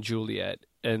Romeo and Juliet,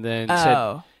 and then Oh.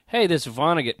 said, "Hey, this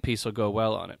Vonnegut piece will go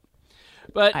well on it."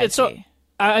 But I it's so see.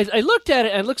 I looked at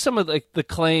it and looked some of the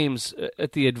claims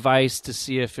at the advice to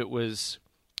see if it was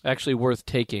actually worth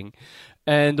taking.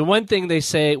 And the one thing they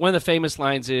say, one of the famous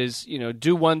lines is,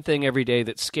 do one thing every day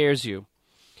that scares you.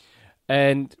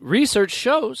 And research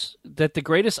shows that the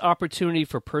greatest opportunity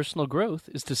for personal growth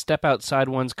is to step outside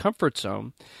one's comfort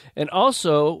zone. And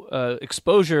also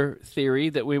exposure theory,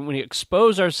 that when we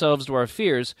expose ourselves to our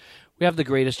fears, we have the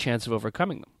greatest chance of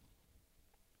overcoming them.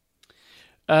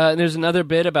 And there's another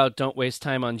bit about don't waste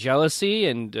time on jealousy.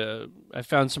 And I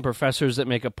found some professors that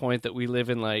make a point that we live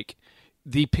in like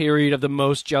the period of the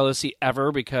most jealousy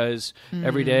ever, because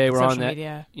every day we're on social that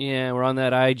media. Yeah, we're on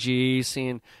that IG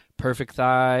seeing perfect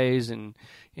thighs and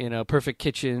perfect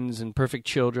kitchens and perfect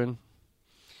children.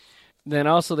 Then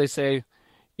also they say,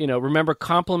 remember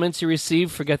compliments you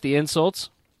receive, forget the insults.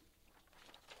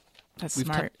 That's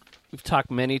smart. We've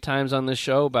talked many times on this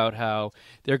show about how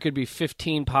there could be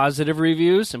 15 positive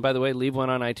reviews, and by the way, leave one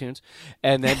on iTunes.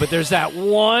 But there's that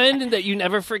one that you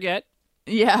never forget.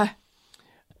 Yeah.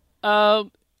 So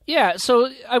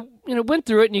I went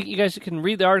through it, and you guys can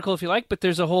read the article if you like, but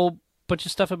there's a whole bunch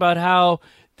of stuff about how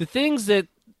the things that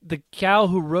the gal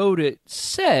who wrote it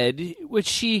said, which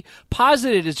she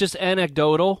posited as just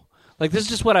anecdotal, like this is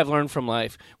just what I've learned from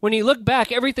life. When you look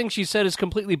back, everything she said is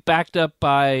completely backed up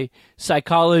by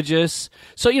psychologists.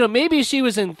 So, maybe she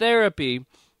was in therapy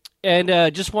and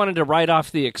just wanted to write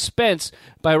off the expense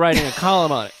by writing a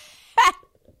column on it.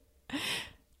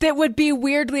 That would be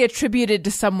weirdly attributed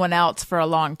to someone else for a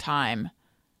long time.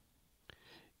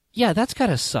 Yeah, that's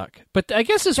gotta suck. But I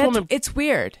guess this woman... It's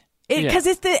weird. Because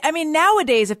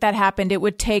nowadays, if that happened, it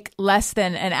would take less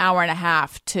than an hour and a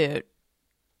half to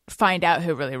find out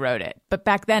who really wrote it. But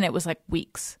back then, it was like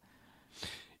weeks,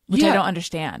 which I don't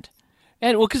understand.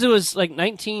 And because it was like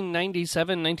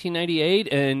 1997,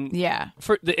 1998, and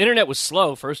the internet was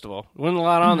slow. First of all, there wasn't a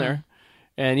lot on there,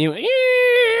 and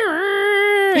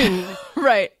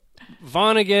right,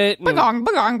 Vonnegut,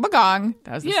 bagong.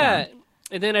 That was the sound.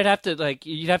 And then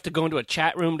you'd have to go into a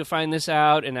chat room to find this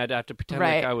out, and I'd have to pretend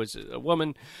like I was a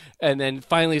woman, and then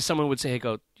finally someone would say, "Hey,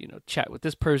 go, chat with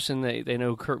this person. They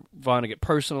know Kurt Vonnegut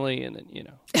personally," and then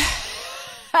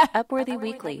Upworthy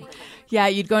Weekly. Yeah,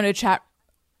 you'd go into a chat.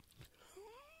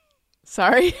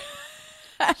 Sorry,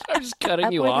 I'm just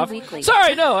cutting you off. Weekly.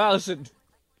 Sorry, no, Allison.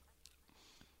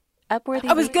 Upworthy.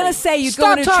 I was gonna say you'd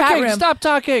Stop go into a chat talking. room. Stop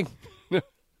talking.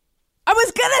 I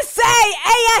was gonna say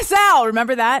ASL.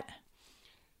 Remember that?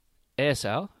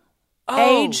 ASL?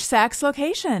 Age, sex,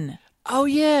 location. Oh,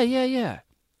 yeah.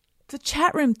 It's a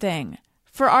chat room thing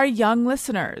for our young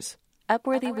listeners.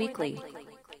 Upworthy Weekly.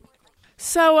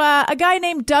 So a guy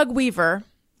named Doug Weaver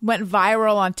went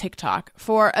viral on TikTok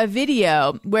for a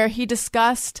video where he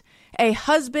discussed a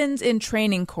husbands in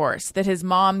training course that his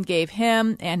mom gave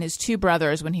him and his two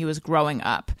brothers when he was growing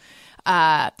up.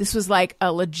 This was like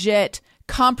a legit,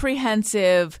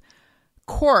 comprehensive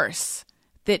course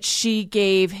that she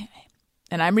gave,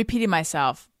 and I'm repeating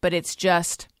myself, but it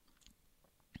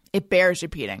bears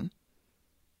repeating.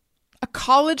 A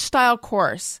college-style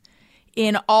course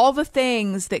in all the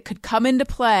things that could come into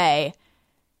play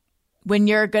when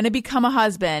you're going to become a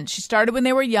husband. She started when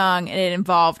they were young, and it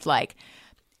involved like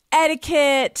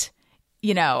etiquette,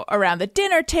 around the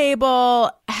dinner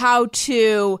table, how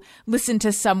to listen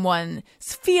to someone's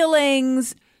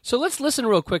feelings. So let's listen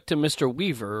real quick to Mr.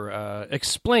 Weaver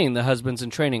explain the Husbands in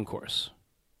Training course.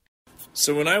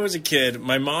 So when I was a kid,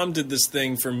 my mom did this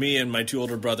thing for me and my two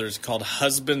older brothers called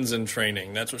Husbands in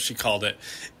Training. That's what she called it.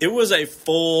 It was a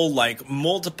full,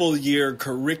 multiple-year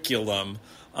curriculum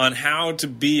on how to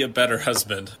be a better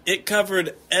husband. It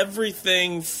covered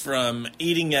everything from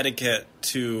eating etiquette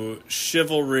to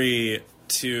chivalry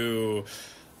to,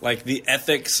 the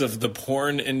ethics of the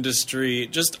porn industry,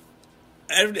 just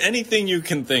anything you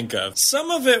can think of.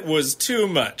 Some of it was too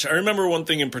much. I remember one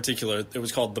thing in particular. It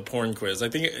was called the porn quiz. I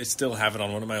think I still have it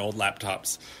on one of my old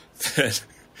laptops. That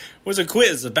was a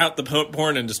quiz about the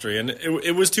porn industry, and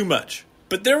it was too much.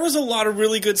 But there was a lot of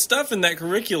really good stuff in that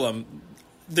curriculum.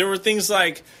 There were things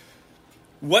like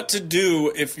what to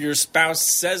do if your spouse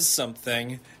says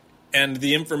something and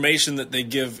the information that they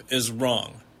give is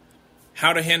wrong.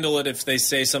 How to handle it if they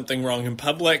say something wrong in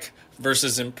public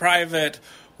versus in private,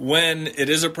 when it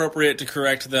is appropriate to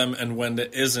correct them and when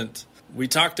it isn't. We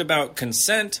talked about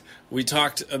consent. We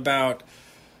talked about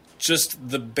just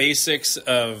the basics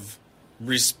of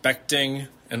respecting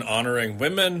and honoring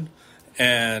women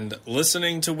and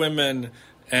listening to women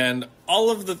and all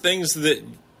of the things that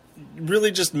really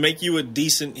just make you a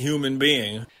decent human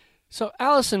being. So,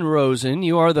 Allison Rosen,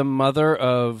 you are the mother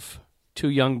of 2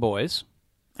 young boys.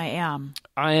 I am.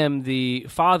 I am the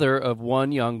father of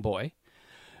 1 young boy.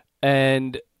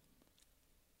 And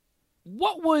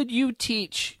what would you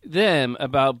teach them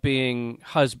about being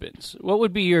husbands? What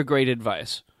would be your great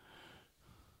advice?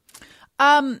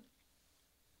 I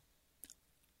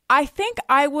think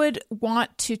I would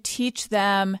want to teach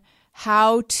them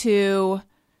how to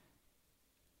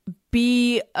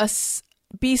be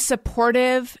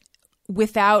supportive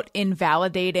without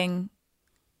invalidating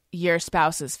your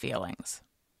spouse's feelings.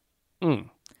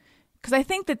 Because I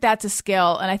think that that's a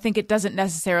skill, and I think it doesn't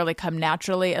necessarily come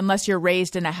naturally unless you're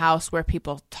raised in a house where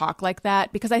people talk like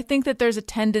that. Because I think that there's a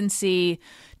tendency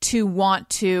to want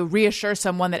to reassure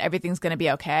someone that everything's going to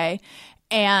be okay.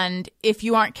 And if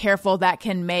you aren't careful, that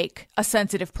can make a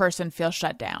sensitive person feel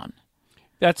shut down.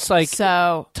 That's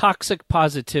toxic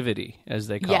positivity, as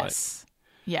they call it.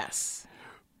 Yes.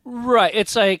 Right.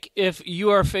 It's like if you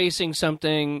are facing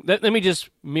something, let me just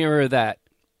mirror that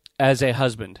as a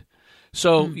husband.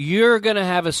 So you're going to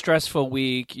have a stressful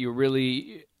week. You're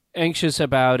really anxious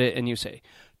about it. And you say,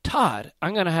 Todd,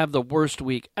 I'm going to have the worst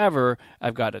week ever.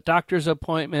 I've got a doctor's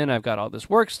appointment. I've got all this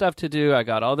work stuff to do. I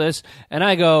got all this. And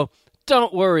I go,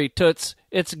 don't worry, Toots.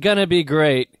 It's going to be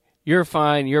great. You're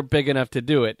fine. You're big enough to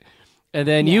do it. And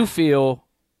then you feel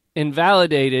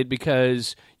invalidated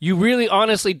because you really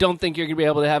honestly don't think you're going to be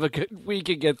able to have a good week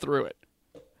and get through it.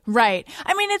 Right.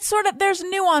 I mean, it's there's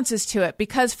nuances to it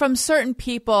because from certain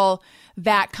people,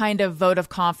 that kind of vote of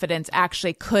confidence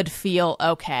actually could feel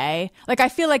okay. I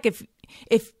feel like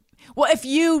if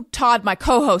you, Todd, my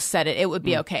co-host, said it, it would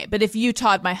be okay. But if you,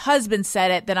 Todd, my husband,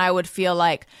 said it, then I would feel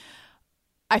like,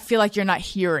 you're not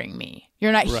hearing me.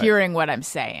 You're not hearing what I'm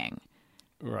saying.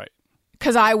 Right.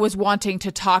 Because I was wanting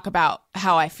to talk about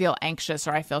how I feel anxious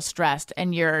or I feel stressed.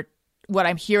 And what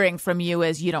I'm hearing from you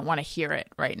is you don't want to hear it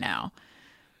right now.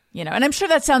 And I'm sure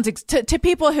that sounds, to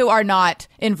people who are not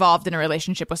involved in a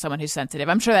relationship with someone who's sensitive,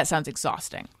 I'm sure that sounds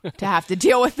exhausting to have to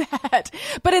deal with that.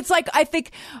 But it's I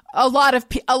think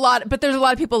but there's a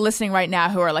lot of people listening right now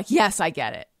who are like, yes, I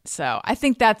get it. So I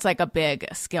think that's a big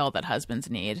skill that husbands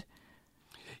need.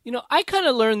 I kind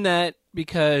of learned that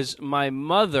because my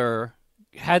mother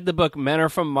had the book Men Are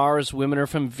From Mars, Women Are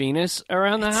From Venus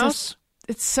around the house.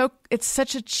 It's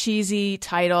such a cheesy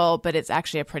title, but it's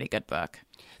actually a pretty good book.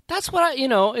 That's what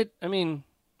I'm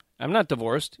not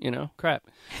divorced, crap.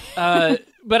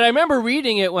 But I remember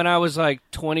reading it when I was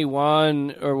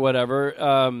 21 or whatever.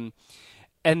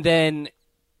 And then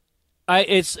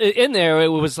it's in there. It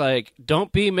was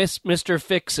don't be Mr.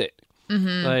 Fix-It.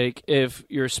 Mm-hmm. If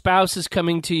your spouse is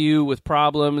coming to you with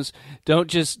problems, don't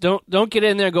get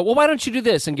in there and go, well, why don't you do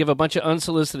this and give a bunch of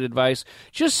unsolicited advice.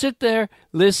 Just sit there,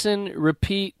 listen,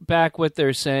 repeat back what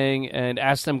they're saying and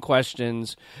ask them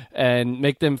questions and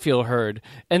make them feel heard.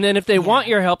 And then if they want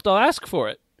your help, they'll ask for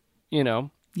it,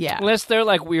 Yeah. Unless they're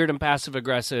weird and passive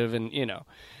aggressive and,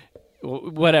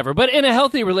 whatever. But in a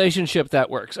healthy relationship, that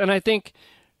works. And I think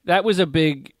that was a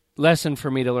big lesson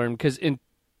for me to learn because in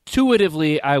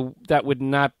intuitively, that would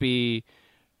not be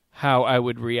how I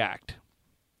would react.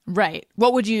 Right.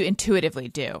 What would you intuitively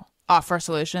do? Offer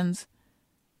solutions?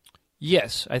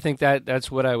 Yes, I think that's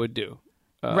what I would do.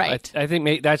 Right. I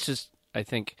think that's just, I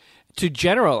think, to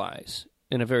generalize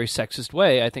in a very sexist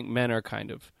way, I think men are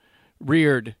kind of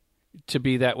reared to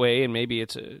be that way, and maybe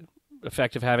it's a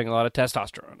effect of having a lot of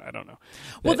testosterone. I don't know.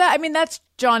 Well, that's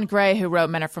John Gray, who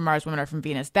wrote Men Are From Mars, Women Are From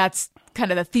Venus. That's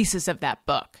kind of the thesis of that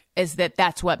book, is that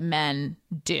that's what men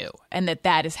do, and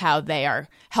that is how they are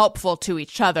helpful to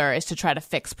each other, is to try to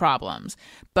fix problems.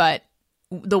 But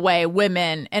the way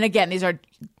women, and again, these are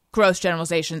gross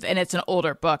generalizations, and it's an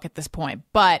older book at this point,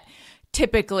 but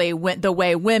typically the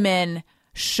way women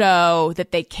show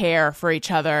that they care for each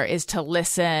other is to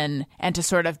listen and to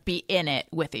sort of be in it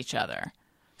with each other.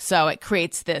 So it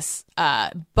creates this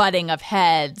butting of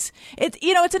heads.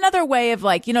 It's another way of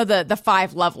like, the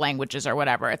 5 love languages or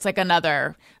whatever. It's like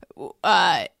another,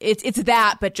 it's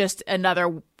that, but just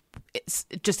another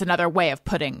way of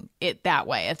putting it that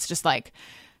way. It's just like,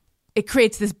 it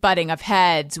creates this butting of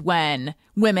heads when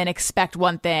women expect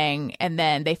one thing and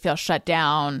then they feel shut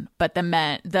down, but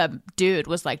the dude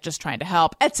was like just trying to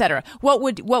help, etc. What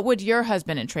would your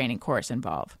husband in training course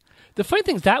involve? The funny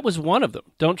thing is that was one of them.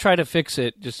 Don't try to fix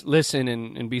it. Just listen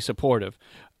and be supportive.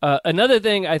 Another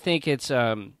thing, I think it's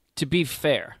to be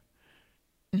fair.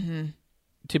 Mm-hmm.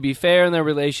 To be fair in the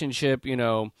relationship,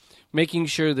 making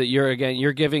sure that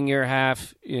you're giving your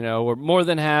half, or more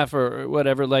than half or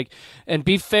whatever, and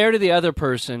be fair to the other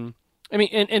person. I mean,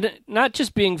 and not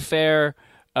just being fair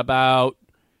about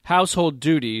household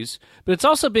duties, but it's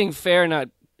also being fair, not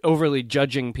overly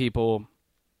judging people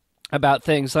about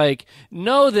things. Like,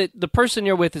 know that the person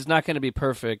you're with is not going to be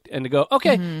perfect, and to go,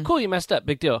 okay, cool, you messed up,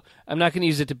 big deal. I'm not going to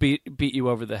use it to beat you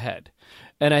over the head.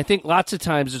 And I think lots of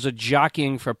times there's a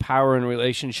jockeying for power in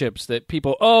relationships that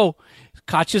people,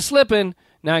 caught you slipping,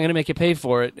 now I'm going to make you pay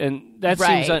for it. And that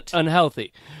seems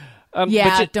unhealthy.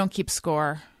 Don't keep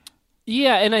score.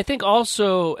 Yeah, and I think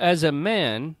also as a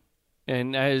man,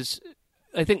 and I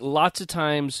think lots of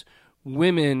times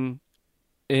women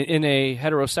in a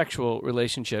heterosexual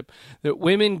relationship, that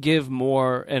women give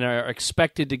more and are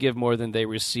expected to give more than they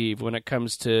receive when it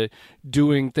comes to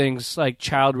doing things like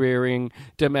child rearing,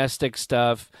 domestic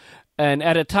stuff. And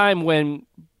at a time when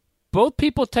both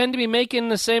people tend to be making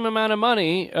the same amount of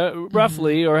money,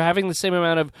 roughly, or having the same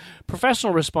amount of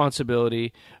professional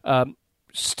responsibility,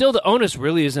 still the onus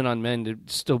really isn't on men to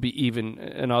still be even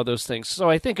and all those things. So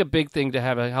I think a big thing to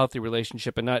have a healthy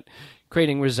relationship and not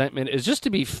creating resentment is just to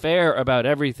be fair about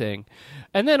everything.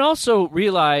 And then also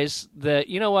realize that,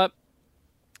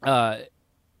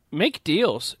 make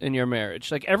deals in your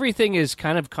marriage. Like, everything is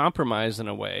kind of compromised in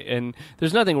a way. And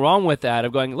there's nothing wrong with that,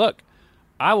 of going, look,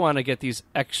 I want to get these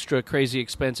extra crazy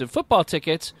expensive football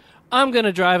tickets. I'm going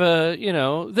to drive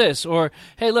this, or,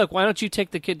 hey, look, why don't you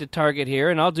take the kid to Target here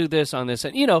and I'll do this on this.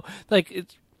 And,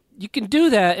 you can do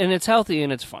that and it's healthy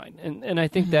and it's fine. And I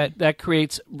think that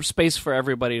creates space for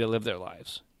everybody to live their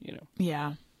lives,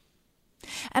 Yeah.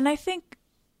 And I think,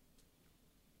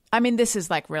 this is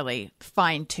like really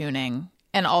fine tuning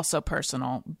and also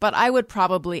personal, but I would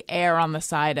probably err on the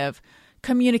side of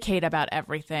communicate about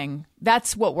everything.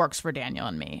 That's what works for Daniel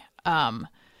and me.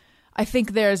 I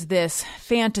think there's this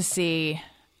fantasy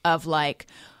of like,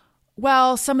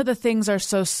 well, some of the things are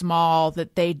so small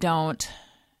that they don't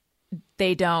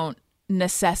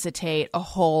necessitate a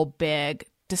whole big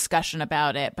discussion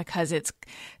about it, because it's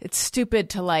stupid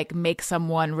to like make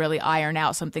someone really iron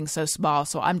out something so small.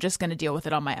 So I'm just going to deal with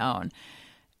it on my own.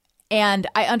 And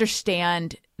I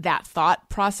understand that thought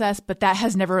process, but that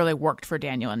has never really worked for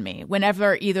Daniel and me.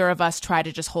 Whenever either of us try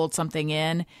to just hold something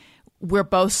in, we're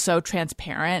both so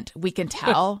transparent, we can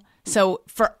tell. So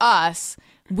for us,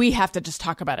 we have to just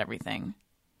talk about everything.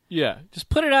 Yeah, just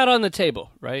put it out on the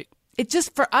table, right?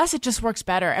 For us, it just works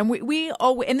better. And we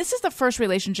always, and this is the first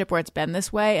relationship where it's been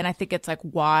this way, and I think it's like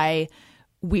why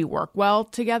we work well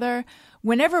together.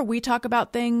 Whenever we talk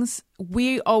about things,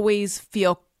 we always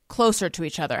feel closer to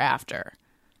each other after.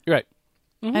 Right.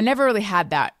 Mm-hmm. I never really had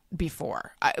that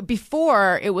before.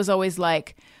 Before, it was always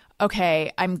like,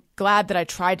 okay, I'm glad that I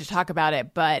tried to talk about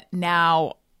it, but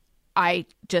now I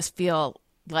just feel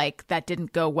like that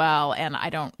didn't go well, and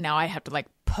now I have to like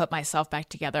put myself back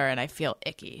together, and I feel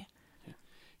icky. I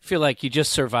feel like you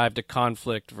just survived a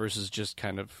conflict versus just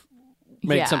kind of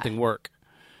made something work.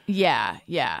 Yeah.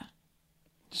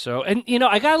 So, and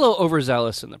I got a little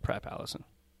overzealous in the prep, Allison.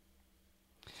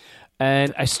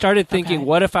 And I started thinking,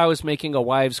 what if I was making a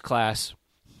wives class?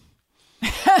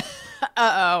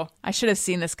 Uh-oh. I should have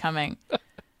seen this coming.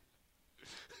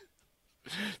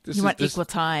 You want equal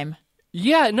time.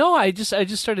 Yeah, no, I just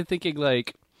started thinking,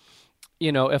 like,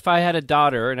 if I had a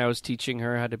daughter and I was teaching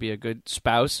her how to be a good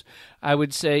spouse, I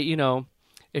would say,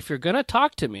 if you're going to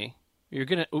talk to me, if you're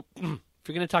going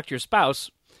to talk to your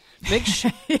spouse, make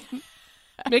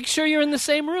sure you're in the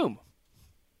same room.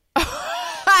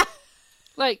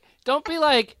 Like, don't be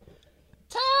like,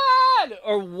 Todd,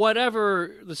 or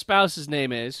whatever the spouse's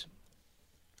name is.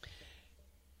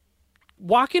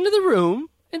 Walk into the room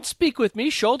and speak with me,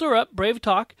 shoulder up, brave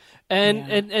talk,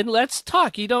 and let's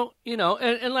talk. You don't,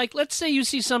 and like, let's say you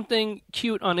see something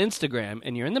cute on Instagram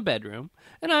and you're in the bedroom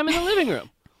and I'm in the living room.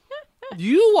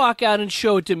 You walk out and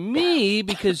show it to me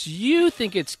because you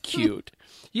think it's cute.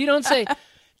 You don't say,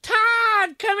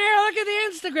 Todd, come here, look at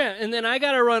the Instagram. And then I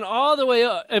got to run all the way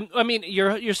up. I mean,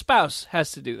 your spouse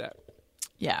has to do that.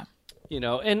 Yeah.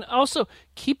 And also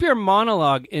keep your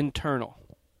monologue internal.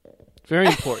 Very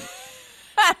important.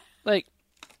 Like,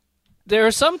 there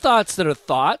are some thoughts that are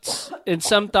thoughts and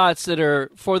some thoughts that are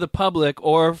for the public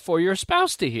or for your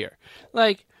spouse to hear.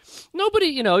 Like, nobody,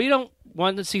 you don't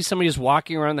want to see somebody just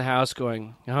walking around the house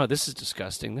going, oh, this is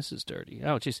disgusting. This is dirty.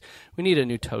 Oh, geez, we need a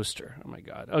new toaster. Oh, my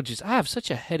God. Oh, geez, I have such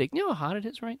a headache. You know how hot it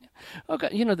is right now? Oh,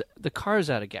 God, the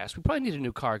car's out of gas. We probably need a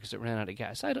new car because it ran out of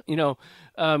gas.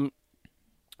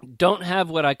 Don't have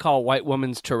what I call white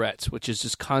woman's Tourette's, which is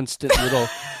just constant little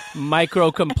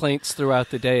micro complaints throughout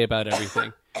the day about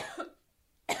everything.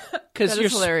 Because that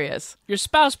is hilarious. Your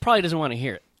spouse probably doesn't want to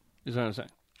hear it, is what I'm saying.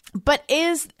 But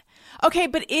is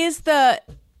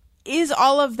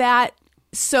all of that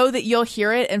so that you'll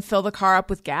hear it and fill the car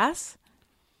up with gas?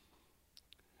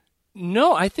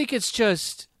 No, I think it's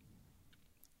just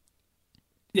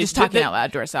talking out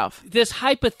loud to herself. This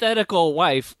hypothetical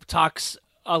wife talks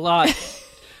a lot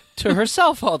to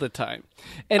herself all the time.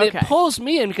 And it pulls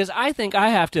me in because I think I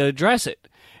have to address it.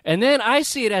 And then I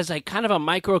see it as like kind of a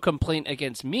micro complaint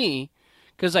against me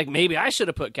because like maybe I should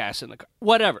have put gas in the car,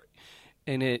 whatever.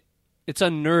 And it's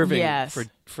unnerving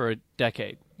for a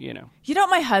decade, You know what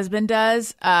my husband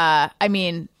does? I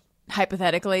mean,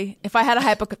 hypothetically, if I had a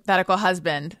hypothetical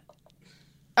husband,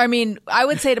 I mean, I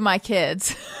would say to my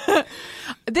kids,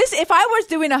 if I was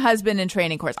doing a husband in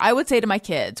training course, I would say to my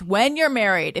kids, when you're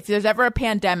married, if there's ever a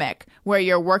pandemic where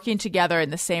you're working together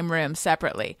in the same room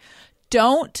separately,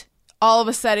 don't all of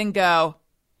a sudden go,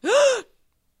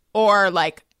 or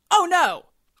like, oh no,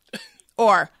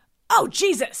 or, oh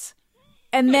Jesus.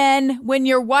 And then when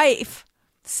your wife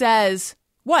says,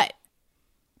 what?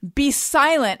 Be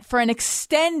silent for an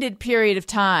extended period of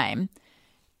time,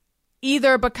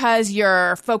 either because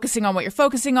you're focusing on what you're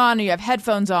focusing on or you have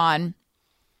headphones on,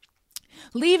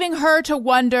 leaving her to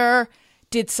wonder,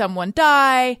 did someone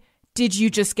die? Did you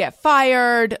just get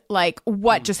fired? Like,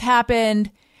 what just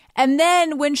happened? And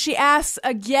then when she asks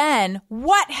again,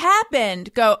 what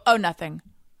happened? Go, oh, nothing.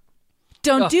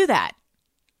 Don't do that.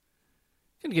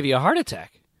 It's going to give you a heart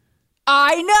attack.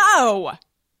 I know.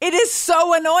 It is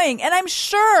so annoying. And I'm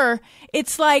sure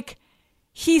it's like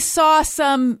he saw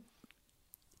some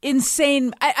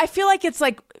insane... I feel like it's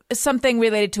like something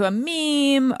related to a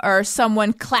meme or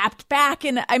someone clapped back.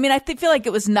 And I mean, I feel like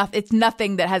it was nothing. It's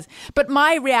nothing that has... But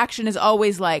my reaction is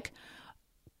always like...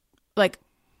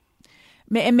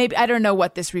 And maybe I don't know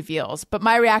what this reveals, but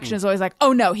my reaction is always like,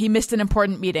 oh no, he missed an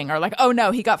important meeting, or like, oh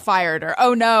no, he got fired, or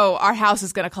oh no, our house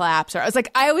is going to collapse. Or it's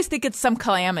like, I always think it's some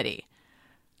calamity.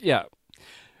 Yeah.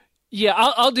 Yeah,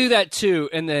 I'll do that too.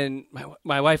 And then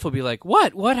my wife will be like,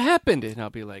 what happened? And I'll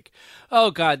be like,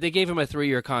 oh God, they gave him a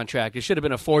 3-year contract. It should have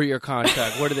been a 4-year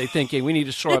contract. What are they thinking? We need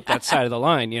to shore up that side of the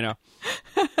line,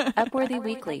 Upworthy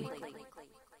Weekly.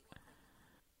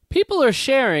 People are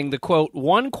sharing the, quote,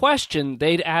 one question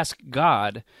they'd ask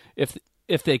God if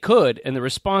they could, and the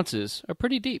responses are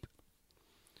pretty deep.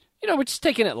 We're just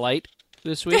taking it light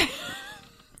this week.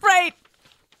 Right.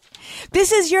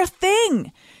 This is your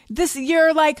thing.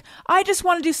 You're like, I just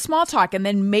want to do small talk and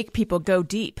then make people go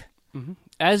deep. Mm-hmm.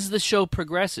 As the show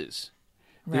progresses,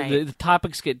 right. the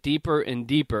topics get deeper and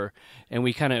deeper, and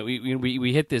we kind of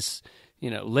we hit this...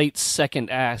 late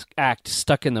second act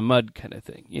stuck in the mud kind of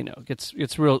thing.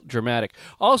 It's real dramatic.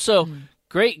 Also,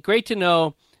 great to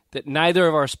know that neither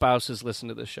of our spouses listen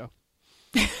to this show.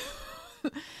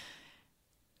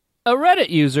 A Reddit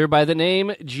user by the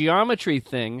name Geometry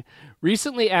Thing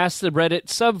recently asked the Reddit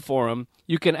subforum,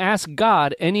 you can ask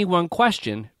God any one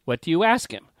question. What do you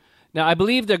ask him? Now, I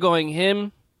believe they're going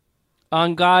him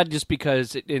on God just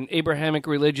because in Abrahamic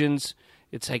religions,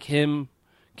 it's like him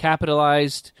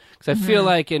capitalized, because I feel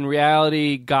like in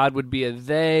reality God would be a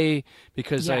they,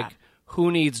 because like who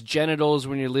needs genitals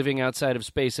when you're living outside of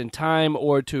space and time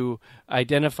or to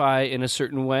identify in a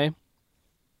certain way?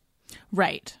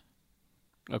 Right.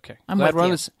 Okay. I'm glad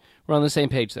with we're on the same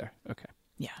page there. Okay.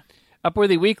 Yeah.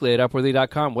 Upworthy Weekly at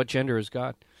Upworthy.com. What gender is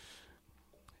God?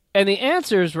 And the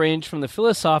answers range from the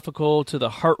philosophical to the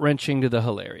heart-wrenching to the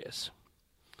hilarious.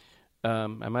 I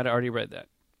might have already read that.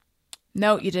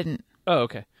 No, you didn't. Oh,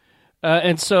 okay.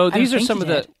 And so these are some of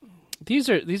the these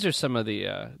are some of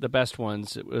the best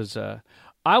ones. It was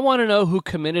I want to know who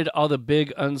committed all the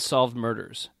big unsolved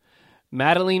murders.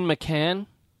 Madeleine McCann.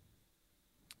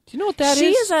 Do you know what that is? She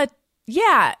is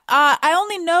yeah. I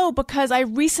only know because I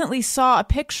recently saw a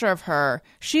picture of her.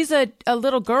 She's a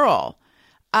little girl,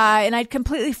 and I'd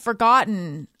completely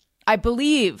forgotten. I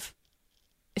believe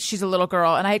she's a little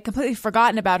girl, and I had completely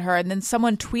forgotten about her. And then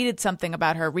someone tweeted something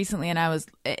about her recently,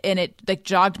 and it like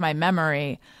jogged my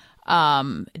memory.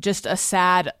 Just a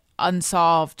sad,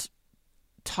 unsolved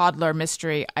toddler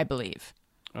mystery, I believe.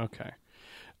 Okay.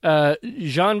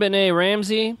 Jean-Benet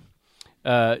Ramsey,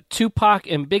 Tupac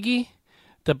and Biggie,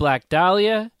 the Black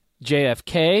Dahlia,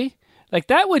 JFK. Like,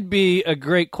 that would be a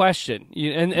great question.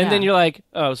 And then you're like,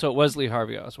 oh, so it was Lee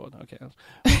Harvey Oswald. Okay.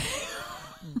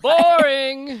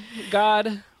 Boring.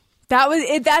 God.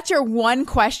 That's your one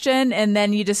question, and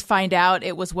then you just find out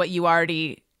it was what you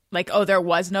already, like, oh, there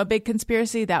was no big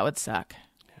conspiracy? That would suck.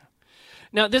 Yeah.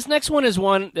 Now, this next one is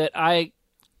one that I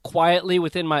quietly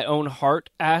within my own heart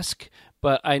ask,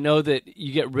 but I know that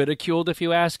you get ridiculed if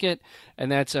you ask it,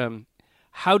 and that's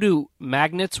how do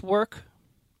magnets work?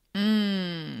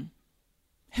 Who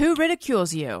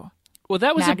ridicules you? Well,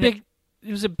 that was it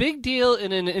was a big deal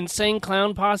in an Insane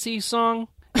Clown Posse song.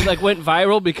 It like went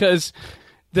viral because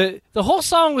the whole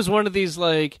song was one of these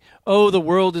like, oh, the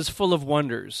world is full of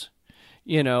wonders.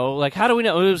 You know, like how do we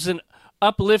know? It was an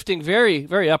uplifting, very,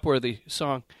 very Upworthy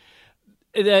song.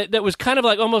 That was kind of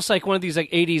like almost like one of these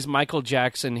like 80s Michael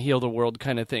Jackson Heal the World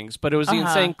kind of things. But it was the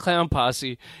Insane Clown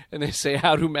Posse, and they say,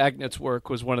 how do magnets work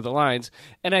was one of the lines.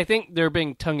 And I think they're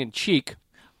being tongue-in-cheek.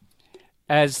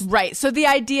 Right. So the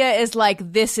idea is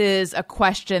like this is a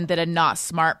question that a not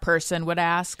smart person would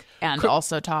ask, and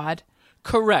also Todd.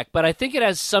 Correct. But I think it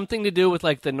has something to do with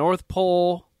like the North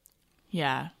Pole.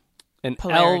 Yeah. And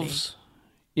polarity. Elves.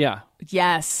 Yeah.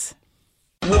 Yes.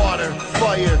 Water,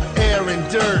 fire, air, and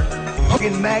dirt.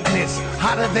 Fucking magnets,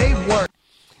 how do they work?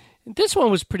 This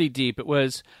one was pretty deep. It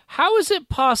was, how is it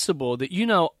possible that you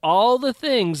know all the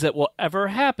things that will ever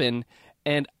happen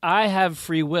and I have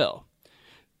free will?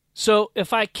 So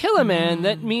if I kill a man,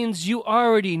 that means you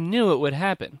already knew it would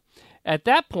happen. At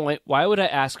that point, why would I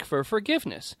ask for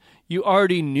forgiveness? You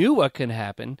already knew what can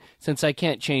happen since I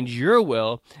can't change your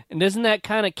will. And doesn't that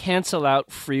kind of cancel out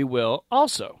free will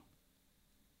also?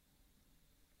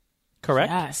 Correct?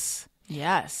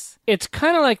 Yes. It's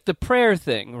kind of like the prayer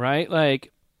thing, right?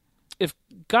 Like, if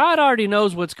God already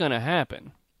knows what's going to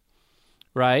happen,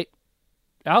 right?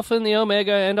 Alpha and the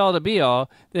Omega and all the be-all,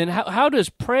 then how does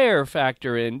prayer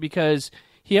factor in? Because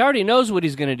he already knows what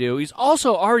he's going to do. He's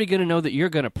also already going to know that you're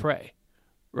going to pray,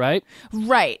 right?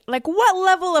 Right. Like, what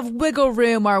level of wiggle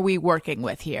room are we working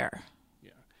with here?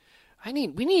 Yeah.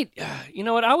 We need, you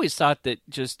know what? I always thought that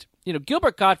just... You know,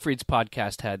 Gilbert Gottfried's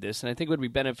podcast had this, and I think it would be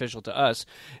beneficial to us,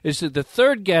 is that the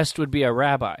third guest would be a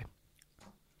rabbi.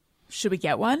 Should we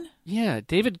get one? Yeah,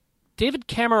 David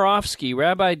Kamarofsky,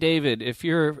 Rabbi David, if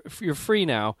you're free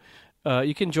now,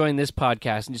 you can join this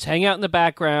podcast and just hang out in the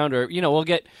background, or, you know, I'm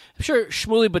sure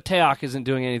Shmuley Bateach isn't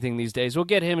doing anything these days. We'll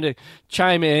get him to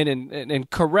chime in and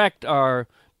correct our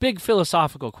big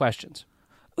philosophical questions.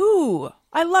 Ooh,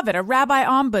 I love it, a rabbi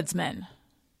ombudsman.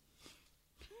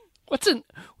 What's an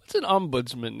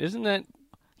ombudsman? Isn't that...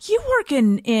 You work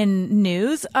in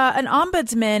news. An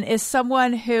ombudsman is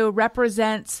someone who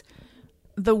represents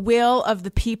the will of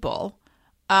the people,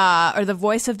 or the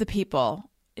voice of the people.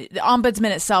 The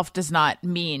ombudsman itself does not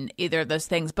mean either of those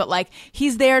things, but like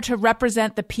he's there to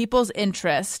represent the people's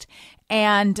interest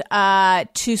and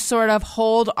to sort of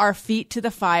hold our feet to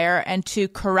the fire and to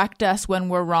correct us when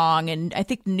we're wrong. And I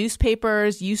think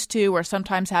newspapers used to or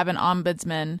sometimes have an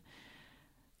ombudsman.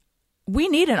 We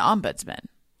need an ombudsman.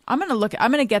 I'm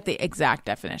going to get the exact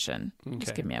definition. Okay.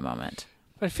 Just give me a moment.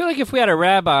 I feel like if we had a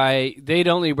rabbi, they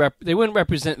wouldn't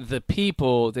represent the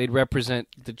people, they'd represent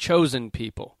the chosen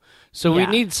people. So we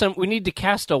need to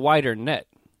cast a wider net.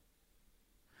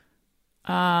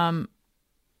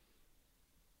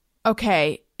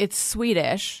 Okay, it's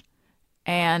Swedish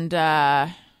and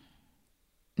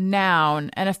noun,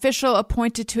 an official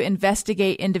appointed to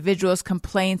investigate individuals'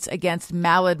 complaints against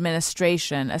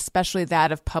maladministration, especially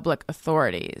that of public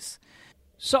authorities.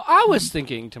 So I was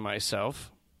thinking to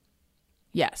myself,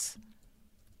 yes,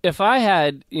 if I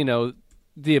had,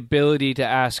 the ability to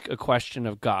ask a question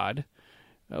of God,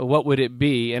 what would it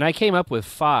be? And I came up with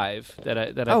 5 that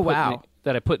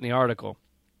I put in the article.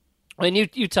 And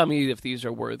you tell me if these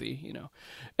are worthy, you know.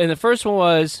 And the first one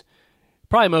was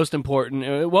probably most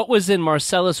important. What was in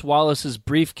Marcellus Wallace's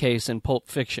briefcase in Pulp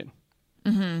Fiction?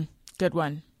 Mm-hmm. Good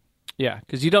one. Yeah,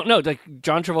 because you don't know. Like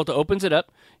John Travolta opens it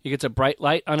up. He gets a bright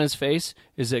light on his face.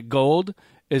 Is it gold?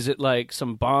 Is it like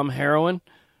some bomb heroin?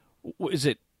 Is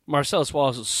it Marcellus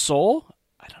Wallace's soul?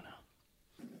 I don't know.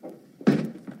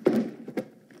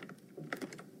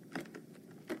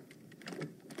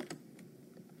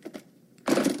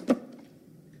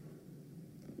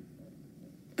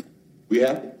 We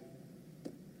happy?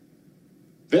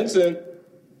 Vincent!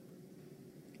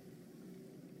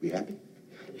 We happy?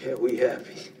 Yeah, we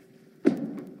happy.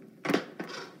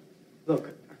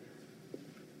 Look.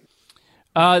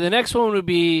 The next one would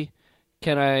be,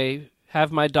 can I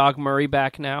have my dog Murray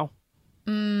back now?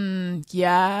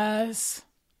 Yes.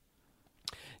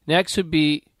 Next would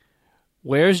be,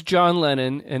 where's John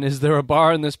Lennon, and is there a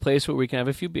bar in this place where we can have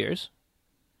a few beers?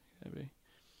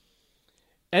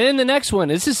 And then the next one,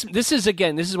 this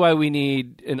is why we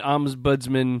need an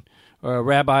ombudsman or a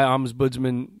rabbi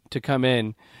ombudsman to come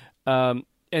in. And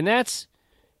that's,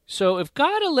 so if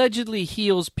God allegedly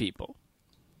heals people,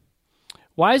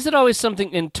 why is it always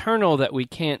something internal that we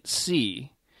can't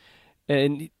see?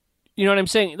 And you know what I'm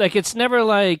saying? Like, it's never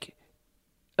like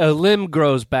a limb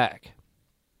grows back.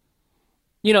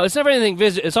 You know, it's never anything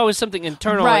visible. It's always something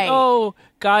internal. Right. Like, oh,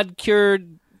 God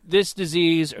cured this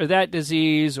disease or that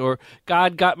disease, or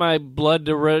God got my blood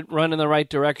to run in the right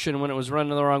direction when it was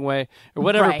running the wrong way, or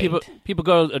whatever Right. people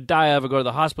go to die of or go to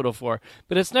the hospital for.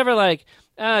 But it's never like,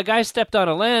 a guy stepped on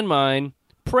a landmine,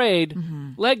 prayed,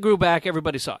 leg grew back,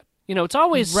 everybody saw it. You know, it's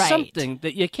always Right. something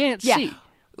that you can't see.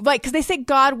 Like, because they say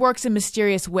God works in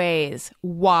mysterious ways.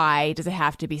 Why does it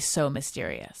have to be so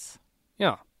mysterious?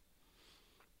 Yeah.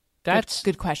 That's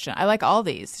good question. I like all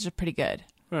these. These are pretty good.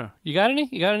 You got any?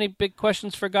 You got any big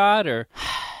questions for God, or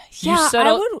Yeah,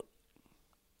 I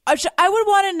would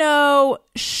want to know,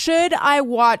 should I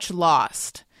watch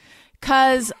Lost?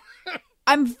 Because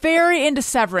I'm very into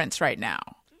Severance right now.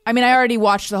 I mean, I already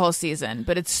watched the whole season,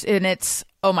 but it's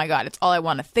oh my God, it's all I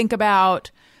want to think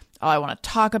about, all I want to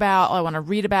talk about, all I want to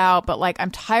read about. But like,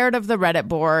 I'm tired of the Reddit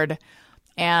board,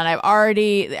 and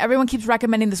everyone keeps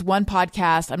recommending this one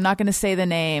podcast. I'm not going to say the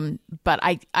name, but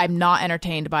I'm not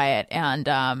entertained by it. And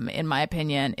in my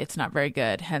opinion, it's not very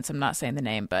good. Hence, I'm not saying the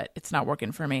name, but it's not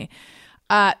working for me.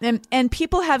 And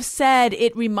people have said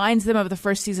it reminds them of the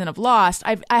first season of Lost.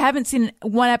 I haven't seen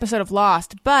one episode of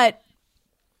Lost, but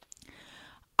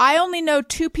I only know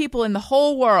two people in the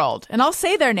whole world, and I'll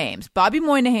say their names, Bobby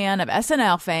Moynihan of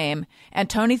SNL fame and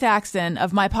Tony Thaxton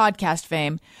of my podcast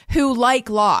fame, who like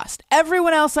Lost.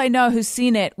 Everyone else I know who's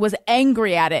seen it was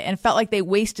angry at it and felt like they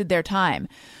wasted their time.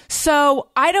 So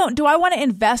do I want to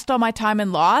invest all my time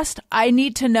in Lost? I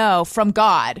need to know from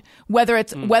God whether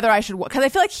I should, because I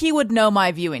feel like he would know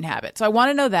my viewing habits. So I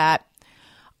want to know that.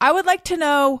 I would like to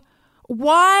know,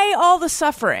 why all the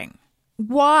suffering?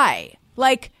 Why?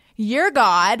 Like, you're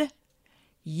God.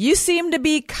 You seem to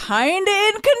be kind of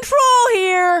in control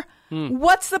here.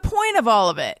 What's the point of all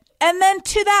of it? And then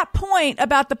to that point,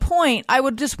 about the point, I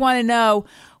would just want to know,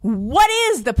 what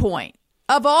is the point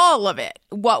of all of it?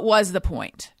 What was the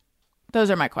point?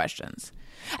 Those are my questions.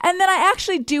 And then I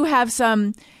actually do have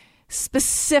some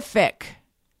specific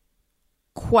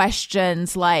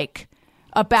questions, like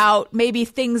about maybe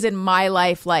things in my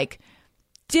life, like,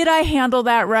 did I handle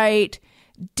that right?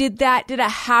 Did it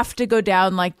have to go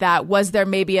down like that? Was there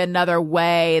maybe another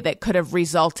way that could have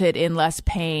resulted in less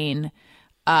pain?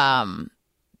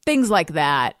 Things like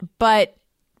that. But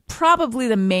probably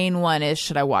the main one is,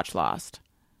 should I watch Lost?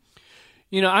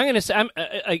 You know, I'm going to say,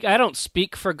 I don't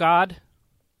speak for God.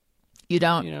 You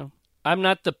don't? You know, I'm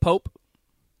not the Pope.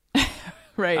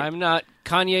 Right. I'm not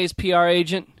Kanye's PR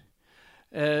agent.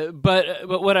 But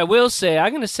what I will say,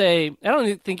 I'm going to say, I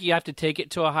don't think you have to take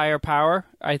it to a higher power.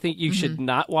 I think you should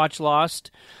not watch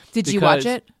Lost. Did you watch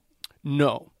it?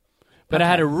 No. But I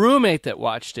had a roommate that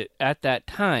watched it at that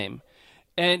time,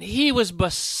 and he was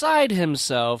beside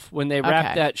himself when they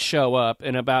wrapped that show up,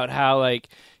 and about how, like,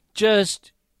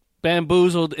 just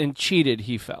bamboozled and cheated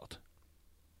he felt.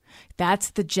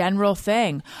 That's the general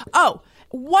thing. Oh,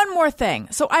 one more thing.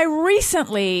 So I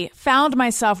recently found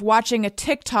myself watching a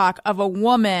TikTok of a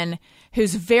woman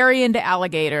who's very into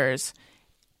alligators,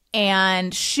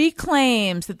 and she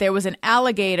claims that there was an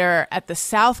alligator at the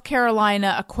South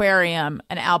Carolina Aquarium,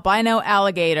 an albino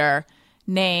alligator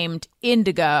named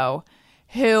Indigo,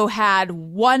 who had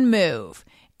one move.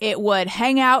 It would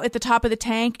hang out at the top of the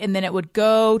tank, and then it would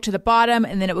go to the bottom,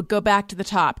 and then it would go back to the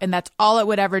top, and that's all it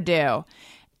would ever do.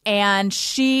 And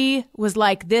she was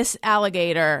like, this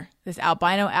alligator, this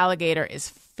albino alligator, is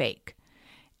fake.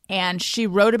 and she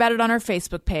wrote about it on her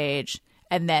Facebook page,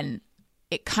 and then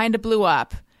it kind of blew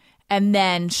up. And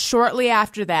then shortly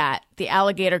after that, the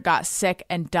alligator got sick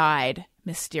and died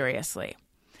mysteriously.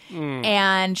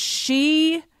 And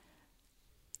she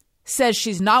says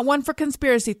she's not one for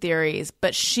conspiracy theories,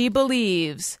 but she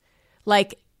believes,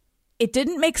 like, it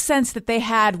didn't make sense that they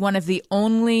had one of the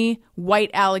only white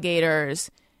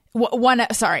alligators.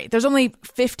 There's only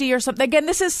 50 or something. Again,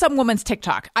 this is some woman's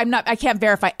TikTok. I can't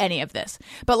verify any of this.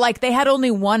 But like, they had only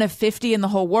one of 50 in the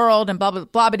whole world and blah, blah,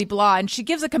 blah, blah, blah. And she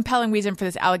gives a compelling reason for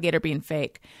this alligator being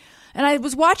fake. And I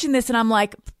was watching this and I'm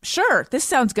like, sure, this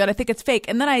sounds good. I think it's fake.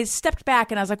 And then I stepped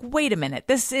back and I was like, wait a minute.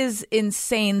 This is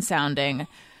insane sounding.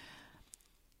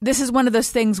 This is one of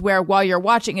those things where while you're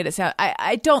watching it,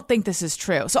 I don't think this is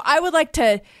true. So I would like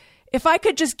to, if I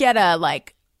could just get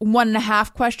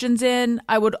 1.5 questions in,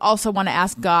 I would also want to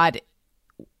ask God,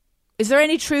 is there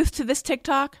any truth to this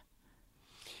TikTok?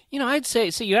 I'd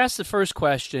say, so you ask the first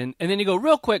question, and then you go,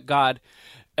 real quick, God,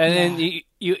 and then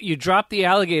you drop the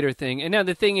alligator thing. And now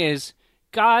the thing is,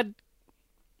 God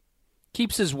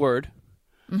keeps his word.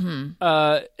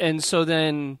 And so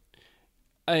then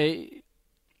I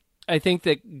think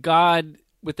that God,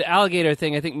 with the alligator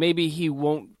thing, I think maybe he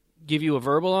won't give you a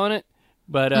verbal on it,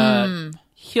 but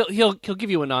He'll give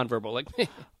you a nonverbal, like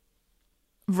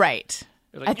right.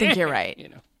 Like, I think you're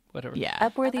right. Whatever. Yeah.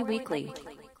 Upworthy Weekly.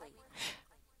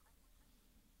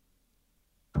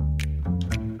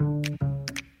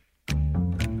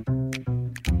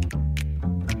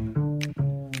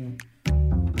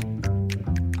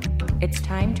 It's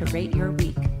time to rate your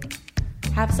week.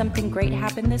 Have something great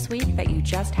happen this week that you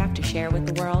just have to share with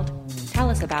the world? Tell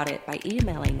us about it by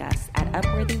emailing us at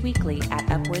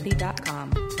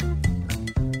upworthyweekly@upworthy.com.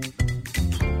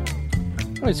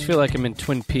 I always feel like I'm in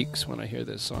Twin Peaks when I hear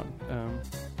this song.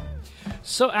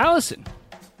 So, Allison,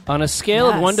 on a scale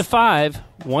of 1 to 5,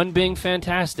 1 being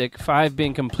fantastic, 5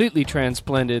 being completely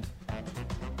transplended,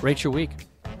 rate your week.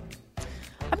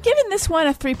 I'm giving this one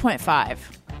a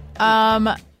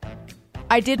 3.5.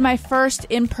 I did my first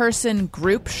in-person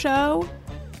group show,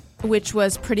 which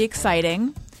was pretty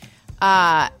exciting.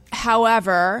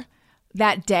 However,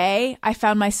 that day, I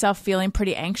found myself feeling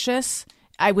pretty anxious.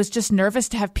 I was just nervous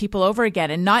to have people over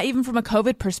again, and not even from a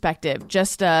COVID perspective,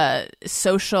 just a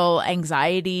social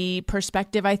anxiety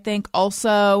perspective, I think.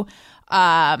 Also,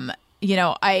 I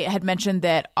had mentioned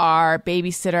that our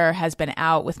babysitter has been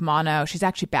out with mono. She's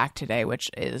actually back today, which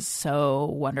is so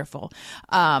wonderful.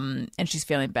 And she's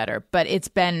feeling better, but it's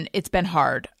been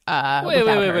hard.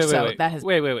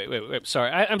 Wait.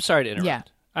 Sorry. I'm sorry to interrupt. Yeah.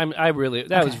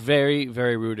 That was very,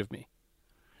 very rude of me.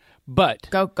 But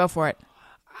go for it.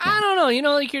 I don't know.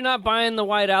 Like, you're not buying the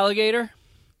white alligator.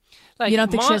 Like, you don't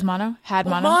think she has mono?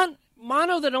 Mono?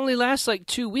 Mono that only lasts like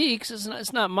 2 weeks.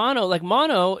 It's not mono. Like,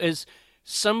 mono is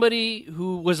somebody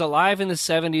who was alive in the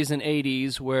 70s and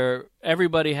 80s where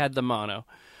everybody had the mono.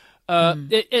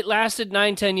 It lasted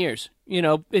 9-10 years.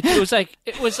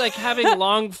 It was like having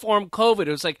long form COVID.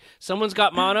 It was like, someone's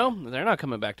got mono, they're not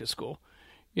coming back to school.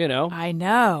 I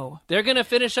know. They're going to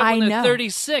finish up when they're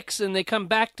 36 and they come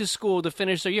back to school to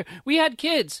finish their year. We had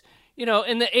kids, in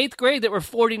the 8th grade that were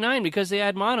 49 because they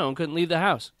had mono and couldn't leave the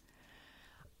house.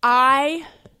 I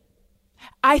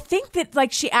think that,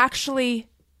 like, she actually,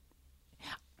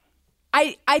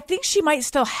 I think she might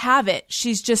still have it.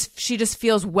 She just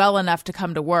feels well enough to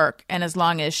come to work. And as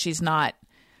long as she's not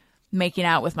making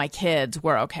out with my kids,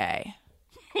 we're okay.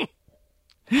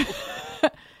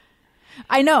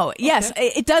 I know. Yes,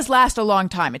 it does last a long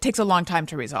time. It takes a long time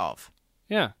to resolve.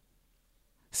 Yeah.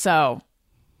 So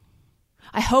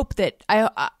I hope that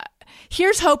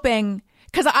here's hoping,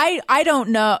 because I don't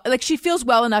know. Like, she feels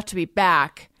well enough to be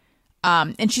back,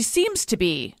 and she seems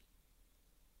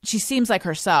like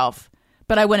herself.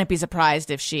 But I wouldn't be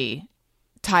surprised if she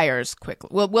tires quickly.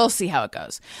 We'll see how it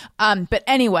goes. But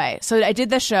anyway, so I did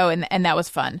the show and that was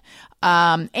fun.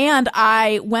 And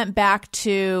I went back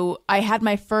I had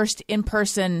my first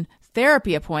in-person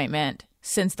therapy appointment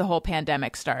since the whole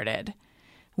pandemic started,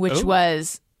 which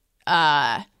was,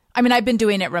 I've been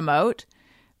doing it remote,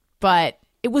 but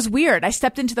it was weird. I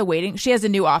stepped into she has a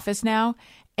new office now,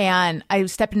 and I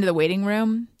stepped into the waiting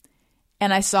room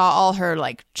and I saw all her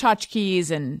like tchotchkes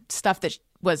and stuff that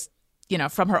was,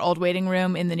 from her old waiting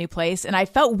room in the new place. And I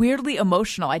felt weirdly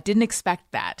emotional. I didn't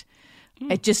expect that.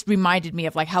 It just reminded me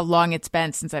of like how long it's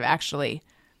been since I've actually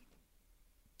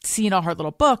seen all her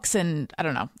little books and I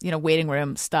don't know, waiting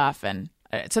room stuff. And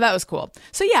so that was cool.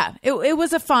 So yeah, it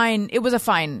was a fine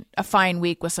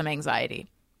week with some anxiety.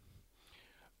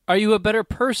 Are you a better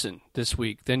person this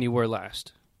week than you were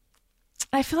last?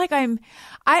 I feel like I've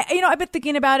been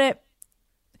thinking about it.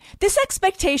 this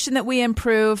expectation that we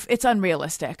improve, it's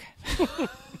unrealistic.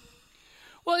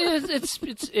 Well,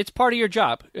 it's part of your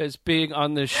job as being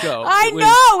on this show.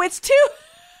 It's too.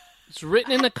 It's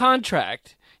written in the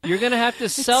contract. You're going to have to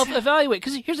self-evaluate.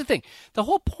 Because here's the thing. The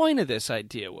whole point of this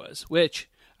idea was, which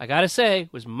I got to say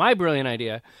was my brilliant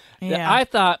idea, that I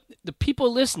thought the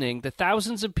people listening, the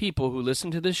thousands of people who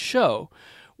listen to this show,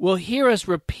 will hear us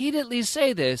repeatedly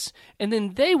say this, and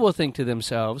then they will think to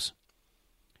themselves,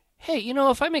 hey,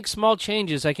 if I make small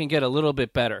changes, I can get a little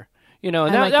bit better. And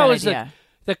that was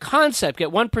the concept. Get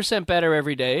 1% better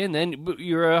every day, and then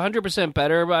you're 100%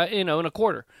 better by, in a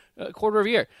quarter of a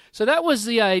year. So that was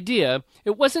the idea.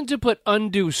 It wasn't to put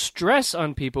undue stress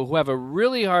on people who have a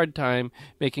really hard time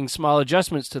making small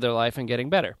adjustments to their life and getting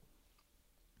better.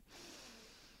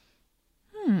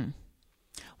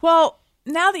 Well,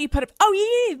 now that you put it...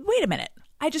 wait a minute.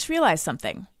 I just realized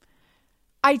something.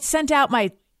 I sent out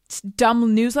my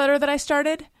dumb newsletter that I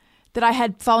started that I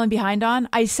had fallen behind on.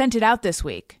 I sent it out this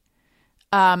week.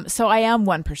 So I am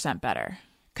 1% better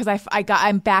because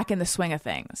I'm back in the swing of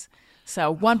things.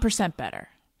 So 1% better.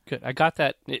 Good. I got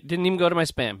that. It didn't even go to my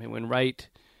spam. It went right.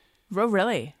 Oh,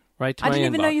 really? Right to my inbox. I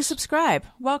didn't even know you subscribe.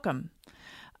 Welcome.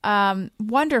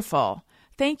 Wonderful.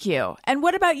 Thank you. And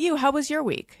what about you? How was your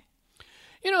week?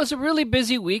 It's a really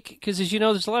busy week because, as you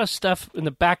know, there's a lot of stuff in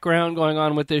the background going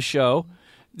on with this show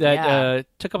that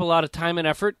took up a lot of time and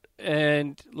effort.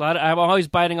 And I'm always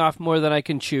biting off more than I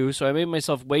can chew, so I made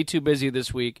myself way too busy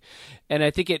this week. And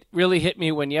I think it really hit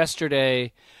me when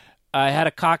yesterday I had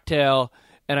a cocktail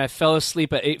and I fell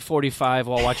asleep at 8:45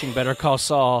 while watching Better Call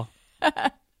Saul.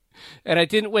 And I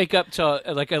didn't wake up till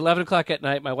like 11 o'clock at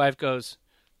night. My wife goes,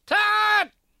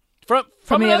 Todd!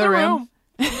 From the other room.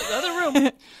 From the other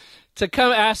room. To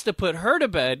come ask to put her to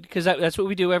bed, because that's what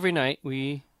we do every night.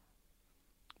 We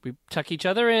tuck each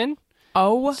other in.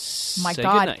 Oh, my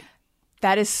God. Goodnight.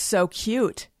 That is so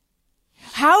cute.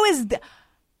 How is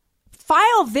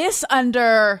file this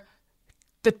under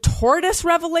the tortoise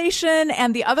revelation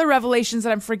and the other revelations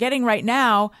that I'm forgetting right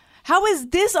now. How is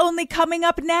this only coming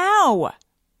up now?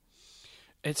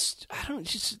 There's What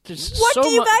so do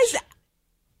you much. guys...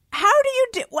 How do you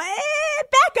do...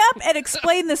 Back up and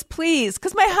explain this, please.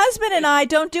 Because my husband and I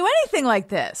don't do anything like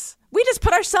this. We just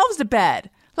put ourselves to bed.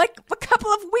 Like a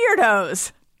couple of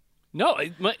weirdos. No,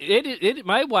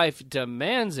 my wife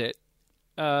demands it.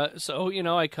 So,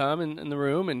 I come in the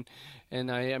room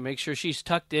and I make sure she's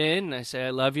tucked in, and I say,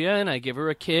 I love you, and I give her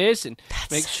a kiss, and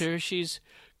make sure she's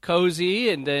cozy,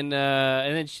 and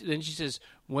then she says,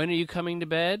 when are you coming to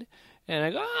bed? And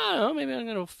I go, I don't know, maybe I'm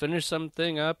going to finish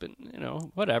something up and,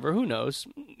 whatever, who knows?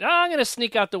 I'm going to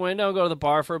sneak out the window and go to the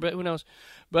bar for a bit, who knows?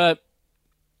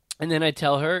 And then I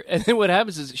tell her, and then what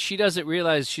happens is she doesn't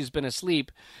realize she's been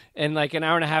asleep, and like an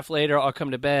hour and a half later, I'll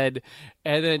come to bed,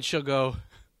 and then she'll go,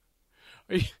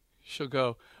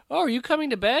 oh, are you coming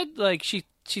to bed? Like she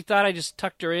thought I just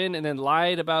tucked her in and then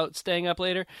lied about staying up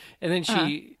later, and then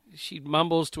she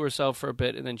mumbles to herself for a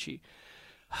bit, and then she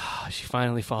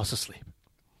finally falls asleep.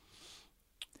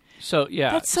 So,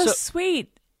 yeah. That's so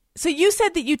sweet. So you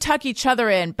said that you tuck each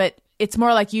other in, but it's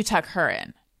more like you tuck her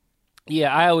in.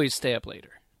 Yeah, I always stay up later.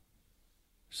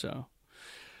 So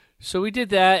we did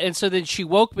that, and so then she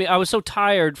woke me. I was so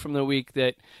tired from the week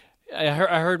that I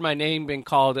heard my name being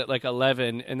called at like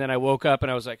 11, and then I woke up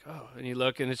and I was like, oh, and you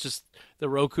look, and it's just the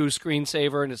Roku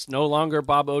screensaver, and it's no longer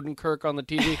Bob Odenkirk on the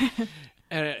TV.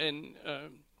 and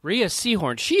Rhea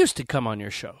Seehorn, she used to come on your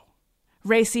show.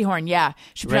 Ray Seahorn, yeah.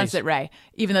 She pronounced it Ray,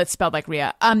 even though it's spelled like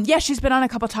Rhea. Yeah, she's been on a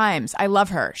couple times. I love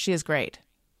her. She is great.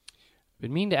 I've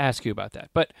been meaning to ask you about that.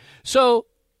 But so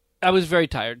I was very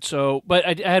tired. So, but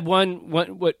I had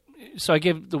so I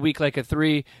give the week like a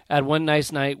 3. I had one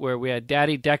nice night where we had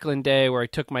Daddy Declan Day, where I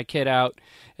took my kid out,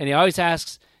 and he always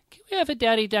asks, "Can we have a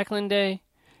Daddy Declan Day?"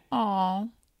 Aww.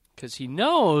 Because he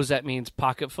knows that means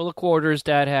pocket full of quarters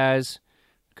Dad has.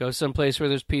 Go someplace where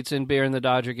there's pizza and beer in the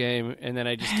Dodger game, and then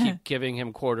I just keep giving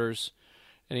him quarters,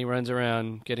 and he runs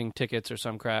around getting tickets or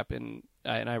some crap, and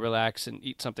I relax and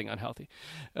eat something unhealthy.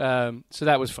 So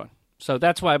that was fun. So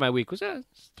that's why my week was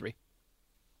 3.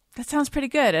 That sounds pretty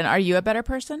good. And are you a better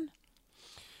person?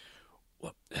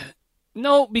 Well,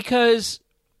 no, because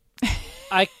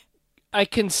I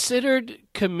considered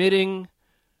committing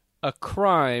a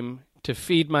crime to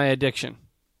feed my addiction.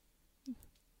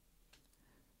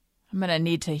 I'm going to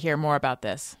need to hear more about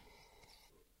this.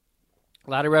 A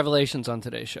lot of revelations on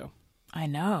today's show. I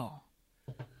know.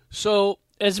 So,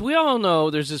 as we all know,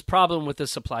 there's this problem with the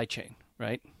supply chain,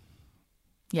 right?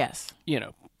 Yes.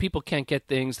 People can't get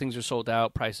things. Things are sold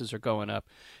out. Prices are going up,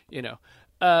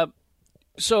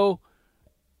 So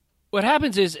what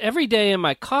happens is every day in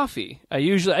my coffee, I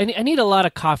need a lot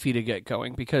of coffee to get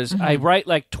going because I write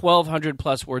like 1,200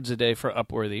 plus words a day for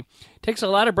Upworthy. It takes a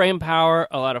lot of brain power,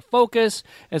 a lot of focus,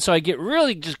 and so I get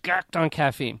really just gacked on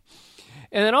caffeine.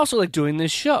 And then also like doing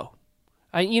this show.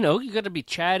 You got to be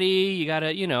chatty, you got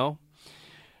to,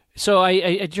 So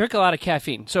I drink a lot of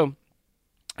caffeine. So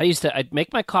I'd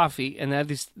make my coffee, and I had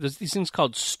these things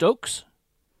called Stokes.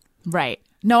 Right.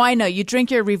 No, I know. You drink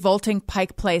your revolting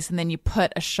Pike Place, and then you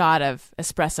put a shot of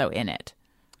espresso in it.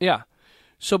 Yeah.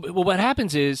 So what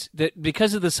happens is that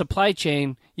because of the supply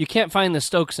chain, you can't find the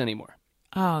Stokes anymore.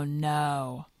 Oh,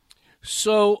 no.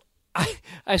 So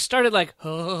I started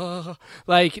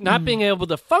not being able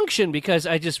to function because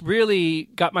I just really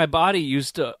got my body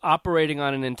used to operating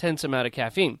on an intense amount of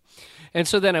caffeine. And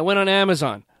so then I went on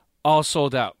Amazon, all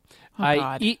sold out. Oh,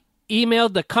 God. I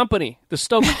emailed the company, the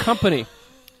Stoke company.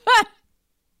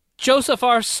 Joseph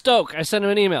R. Stoke. I sent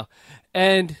him an email.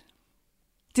 And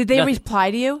did they reply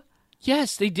to you?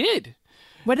 Yes, they did.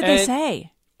 What did they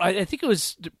say? I think it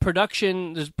was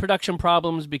production. There's production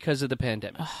problems because of the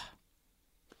pandemic.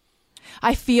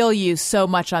 I feel you so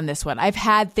much on this one. I've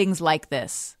had things like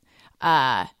this.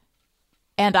 And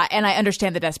I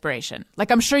understand the desperation. Like,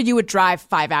 I'm sure you would drive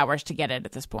 5 hours to get it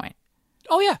at this point.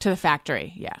 Oh, yeah. To the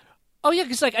factory, yeah. Oh, yeah,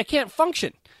 because, I can't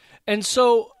function. And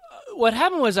so what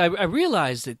happened was I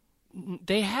realized that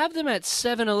they have them at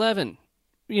 7-Eleven.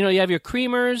 You have your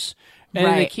creamers. And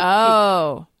right. They keep.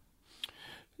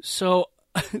 So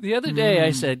the other day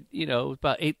I said,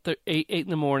 about 8 in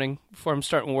the morning before I'm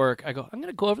starting work, I go, I'm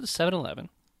going to go over to 7-Eleven.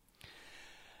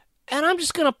 And I'm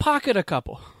just going to pocket a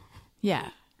couple.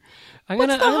 Yeah.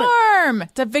 What's the harm?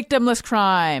 It's a victimless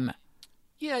crime.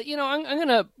 Yeah, I'm going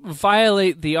to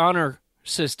violate the honor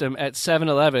system at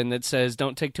 7-Eleven that says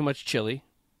don't take too much chili.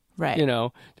 Right.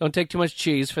 Don't take too much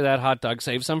cheese for that hot dog.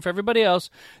 Save some for everybody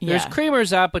else. There's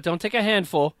creamers out, but don't take a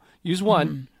handful. Use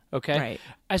one. Okay? Right.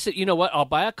 I said, you know what? I'll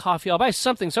buy a coffee. I'll buy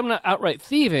something. So I'm not outright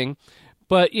thieving.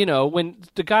 But, when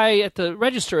the guy at the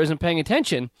register isn't paying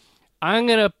attention, I'm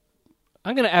going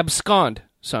to abscond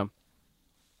some.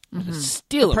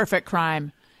 Steal them. Perfect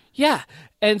crime. Yeah.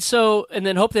 And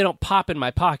then hope they don't pop in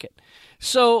my pocket.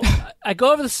 So I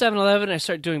go over to 7-Eleven and I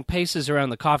start doing paces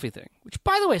around the coffee thing, which,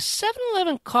 by the way,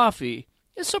 7-Eleven coffee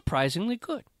is surprisingly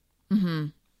good. Mm-hmm.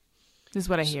 This is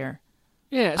what I hear.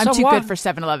 Yeah. I'm too good for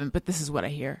 7-Eleven, but this is what I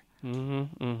hear.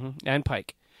 Mm-hmm, mm-hmm. And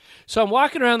Pike. So I'm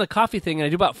walking around the coffee thing and I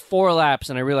do about 4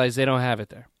 laps and I realize they don't have it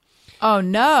there. Oh,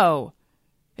 no.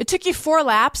 It took you 4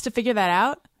 laps to figure that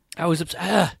out? I was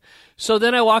upset. So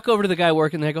then I walk over to the guy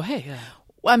working there and I go, hey.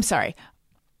 Well, I'm sorry.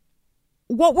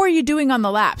 What were you doing on the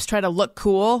laps? Try to look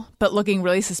cool, but looking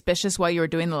really suspicious while you were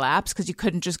doing the laps because you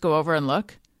couldn't just go over and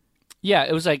look? Yeah,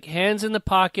 it was like hands in the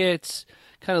pockets,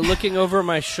 kind of looking over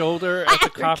my shoulder at the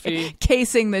coffee.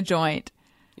 Casing the joint.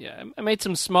 Yeah, I made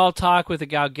some small talk with the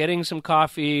gal getting some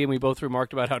coffee, and we both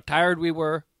remarked about how tired we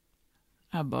were.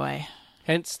 Oh, boy.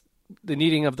 Hence the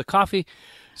needing of the coffee.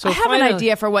 So I have an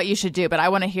idea for what you should do, but I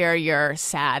want to hear your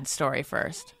sad story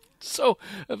first. So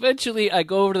eventually I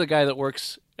go over to the guy that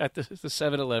works at the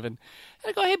 7-Eleven, and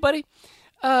I go, hey, buddy,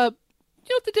 you know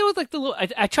what to do with like the little...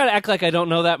 I try to act like I don't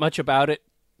know that much about it.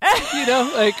 Like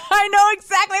I know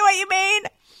exactly what you mean.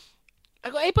 I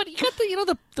go, hey, buddy, you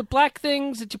got the black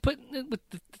things that you put in with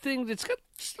the thing that's got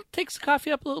takes the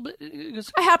coffee up a little bit.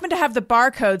 Goes, I happen to have the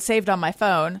barcode saved on my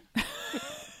phone.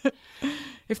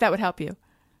 If that would help you.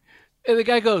 And the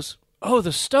guy goes, oh,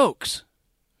 the Stokes.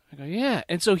 I go, yeah.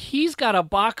 And so he's got a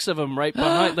box of them right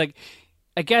behind. Like,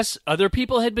 I guess other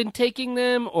people had been taking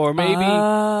them, or maybe...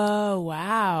 Oh,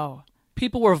 wow.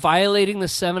 People were violating the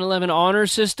 7-Eleven honor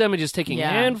system and just taking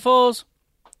handfuls.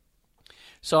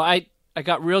 So I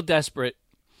got real desperate,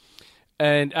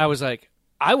 and I was like,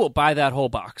 I will buy that whole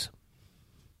box.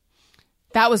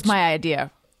 That was my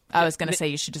idea. I was going to say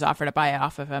you should just offer to buy it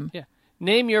off of him. Yeah.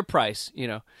 Name your price,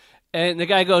 And the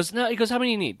guy goes, no, he goes, how many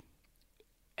do you need?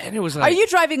 And it was like... Are you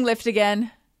driving Lyft again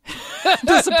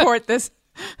to support the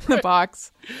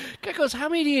box? Guy goes, how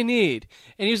many do you need?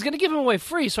 And he was going to give them away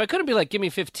free, so I couldn't be like, give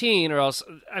me 15, or else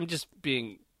I'm just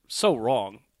being so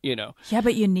wrong, Yeah,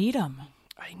 but you need them.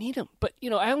 I need them. But,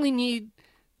 I only need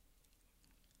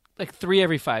like 3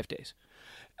 every 5 days.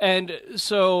 And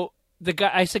so the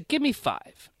guy, I said, give me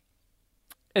 5.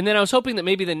 And then I was hoping that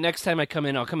maybe the next time I come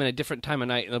in, I'll come in a different time of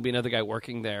night, and there'll be another guy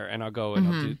working there, and I'll go and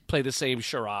I'll play the same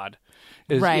charade.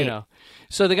 Right.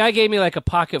 So the guy gave me like a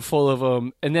pocket full of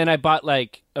them, and then I bought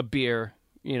like a beer,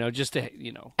 just to,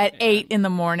 At 8 in the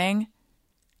morning?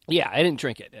 Yeah, I didn't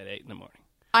drink it at 8 in the morning.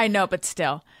 I know, but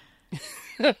still.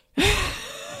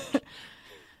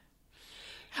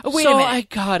 Wait a minute. I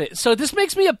got it. So this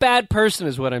makes me a bad person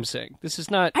is what I'm saying. This is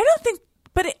not... I don't think...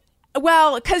 But,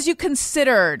 because you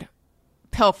considered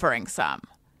pilfering some.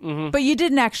 Mm-hmm. But you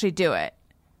didn't actually do it.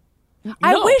 No.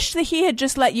 I wish that he had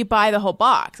just let you buy the whole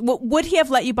box. Would he have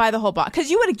let you buy the whole box?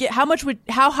 Because you would have get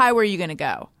how high were you going to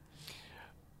go?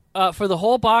 For the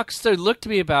whole box, there looked to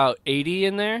be about 80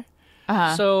 in there.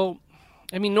 Uh-huh. So,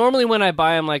 I mean, normally when I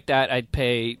buy them like that, I'd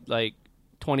pay like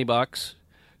 $20.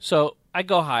 So I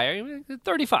go higher,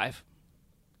 35.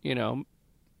 You know.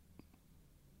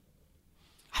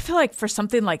 I feel like for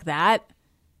something like that,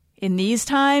 in these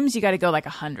times, you got to go like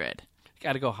 100.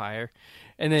 Got to go higher,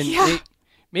 and then. Yeah.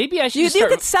 Maybe I should. You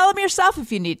could sell them yourself if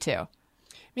you need to.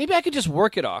 Maybe I could just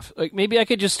work it off. Like maybe I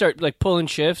could just start like pulling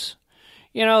shifts.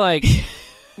 You know, like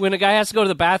when a guy has to go to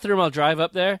the bathroom, I'll drive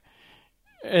up there,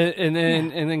 and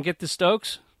then get the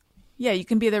Stokes. Yeah, you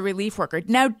can be the relief worker.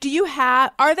 Now,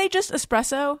 are they just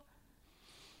espresso?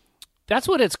 That's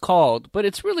what it's called, but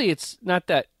it's not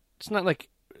that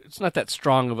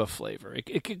strong of a flavor.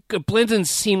 It blends in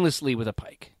seamlessly with a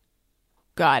pike.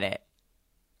 Got it.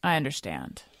 I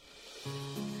understand.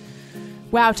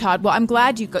 Wow, Todd. Well, I'm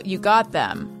glad you got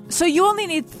them. So you only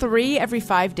need 3 every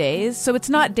 5 days, so it's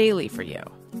not daily for you.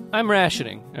 I'm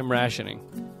rationing.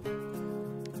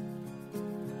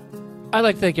 I'd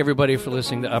like to thank everybody for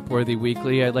listening to Upworthy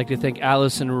Weekly. I'd like to thank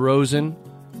Allison Rosen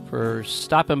for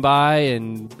stopping by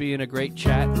and being a great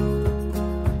chat.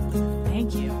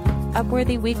 Thank you.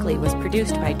 Upworthy Weekly was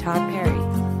produced by Todd Perry.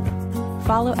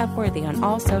 Follow Upworthy on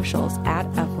all socials at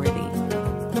Upworthy.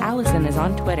 Allison is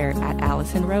on Twitter at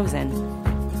Allison Rosen,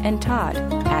 and Todd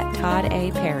at Todd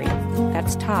A. Perry.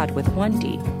 That's Todd with 1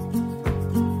 D.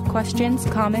 Questions,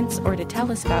 comments, or to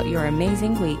tell us about your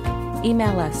amazing week,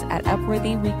 email us at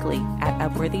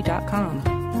upworthyweekly@upworthy.com.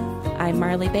 I'm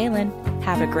Marley Balin.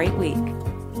 Have a great week.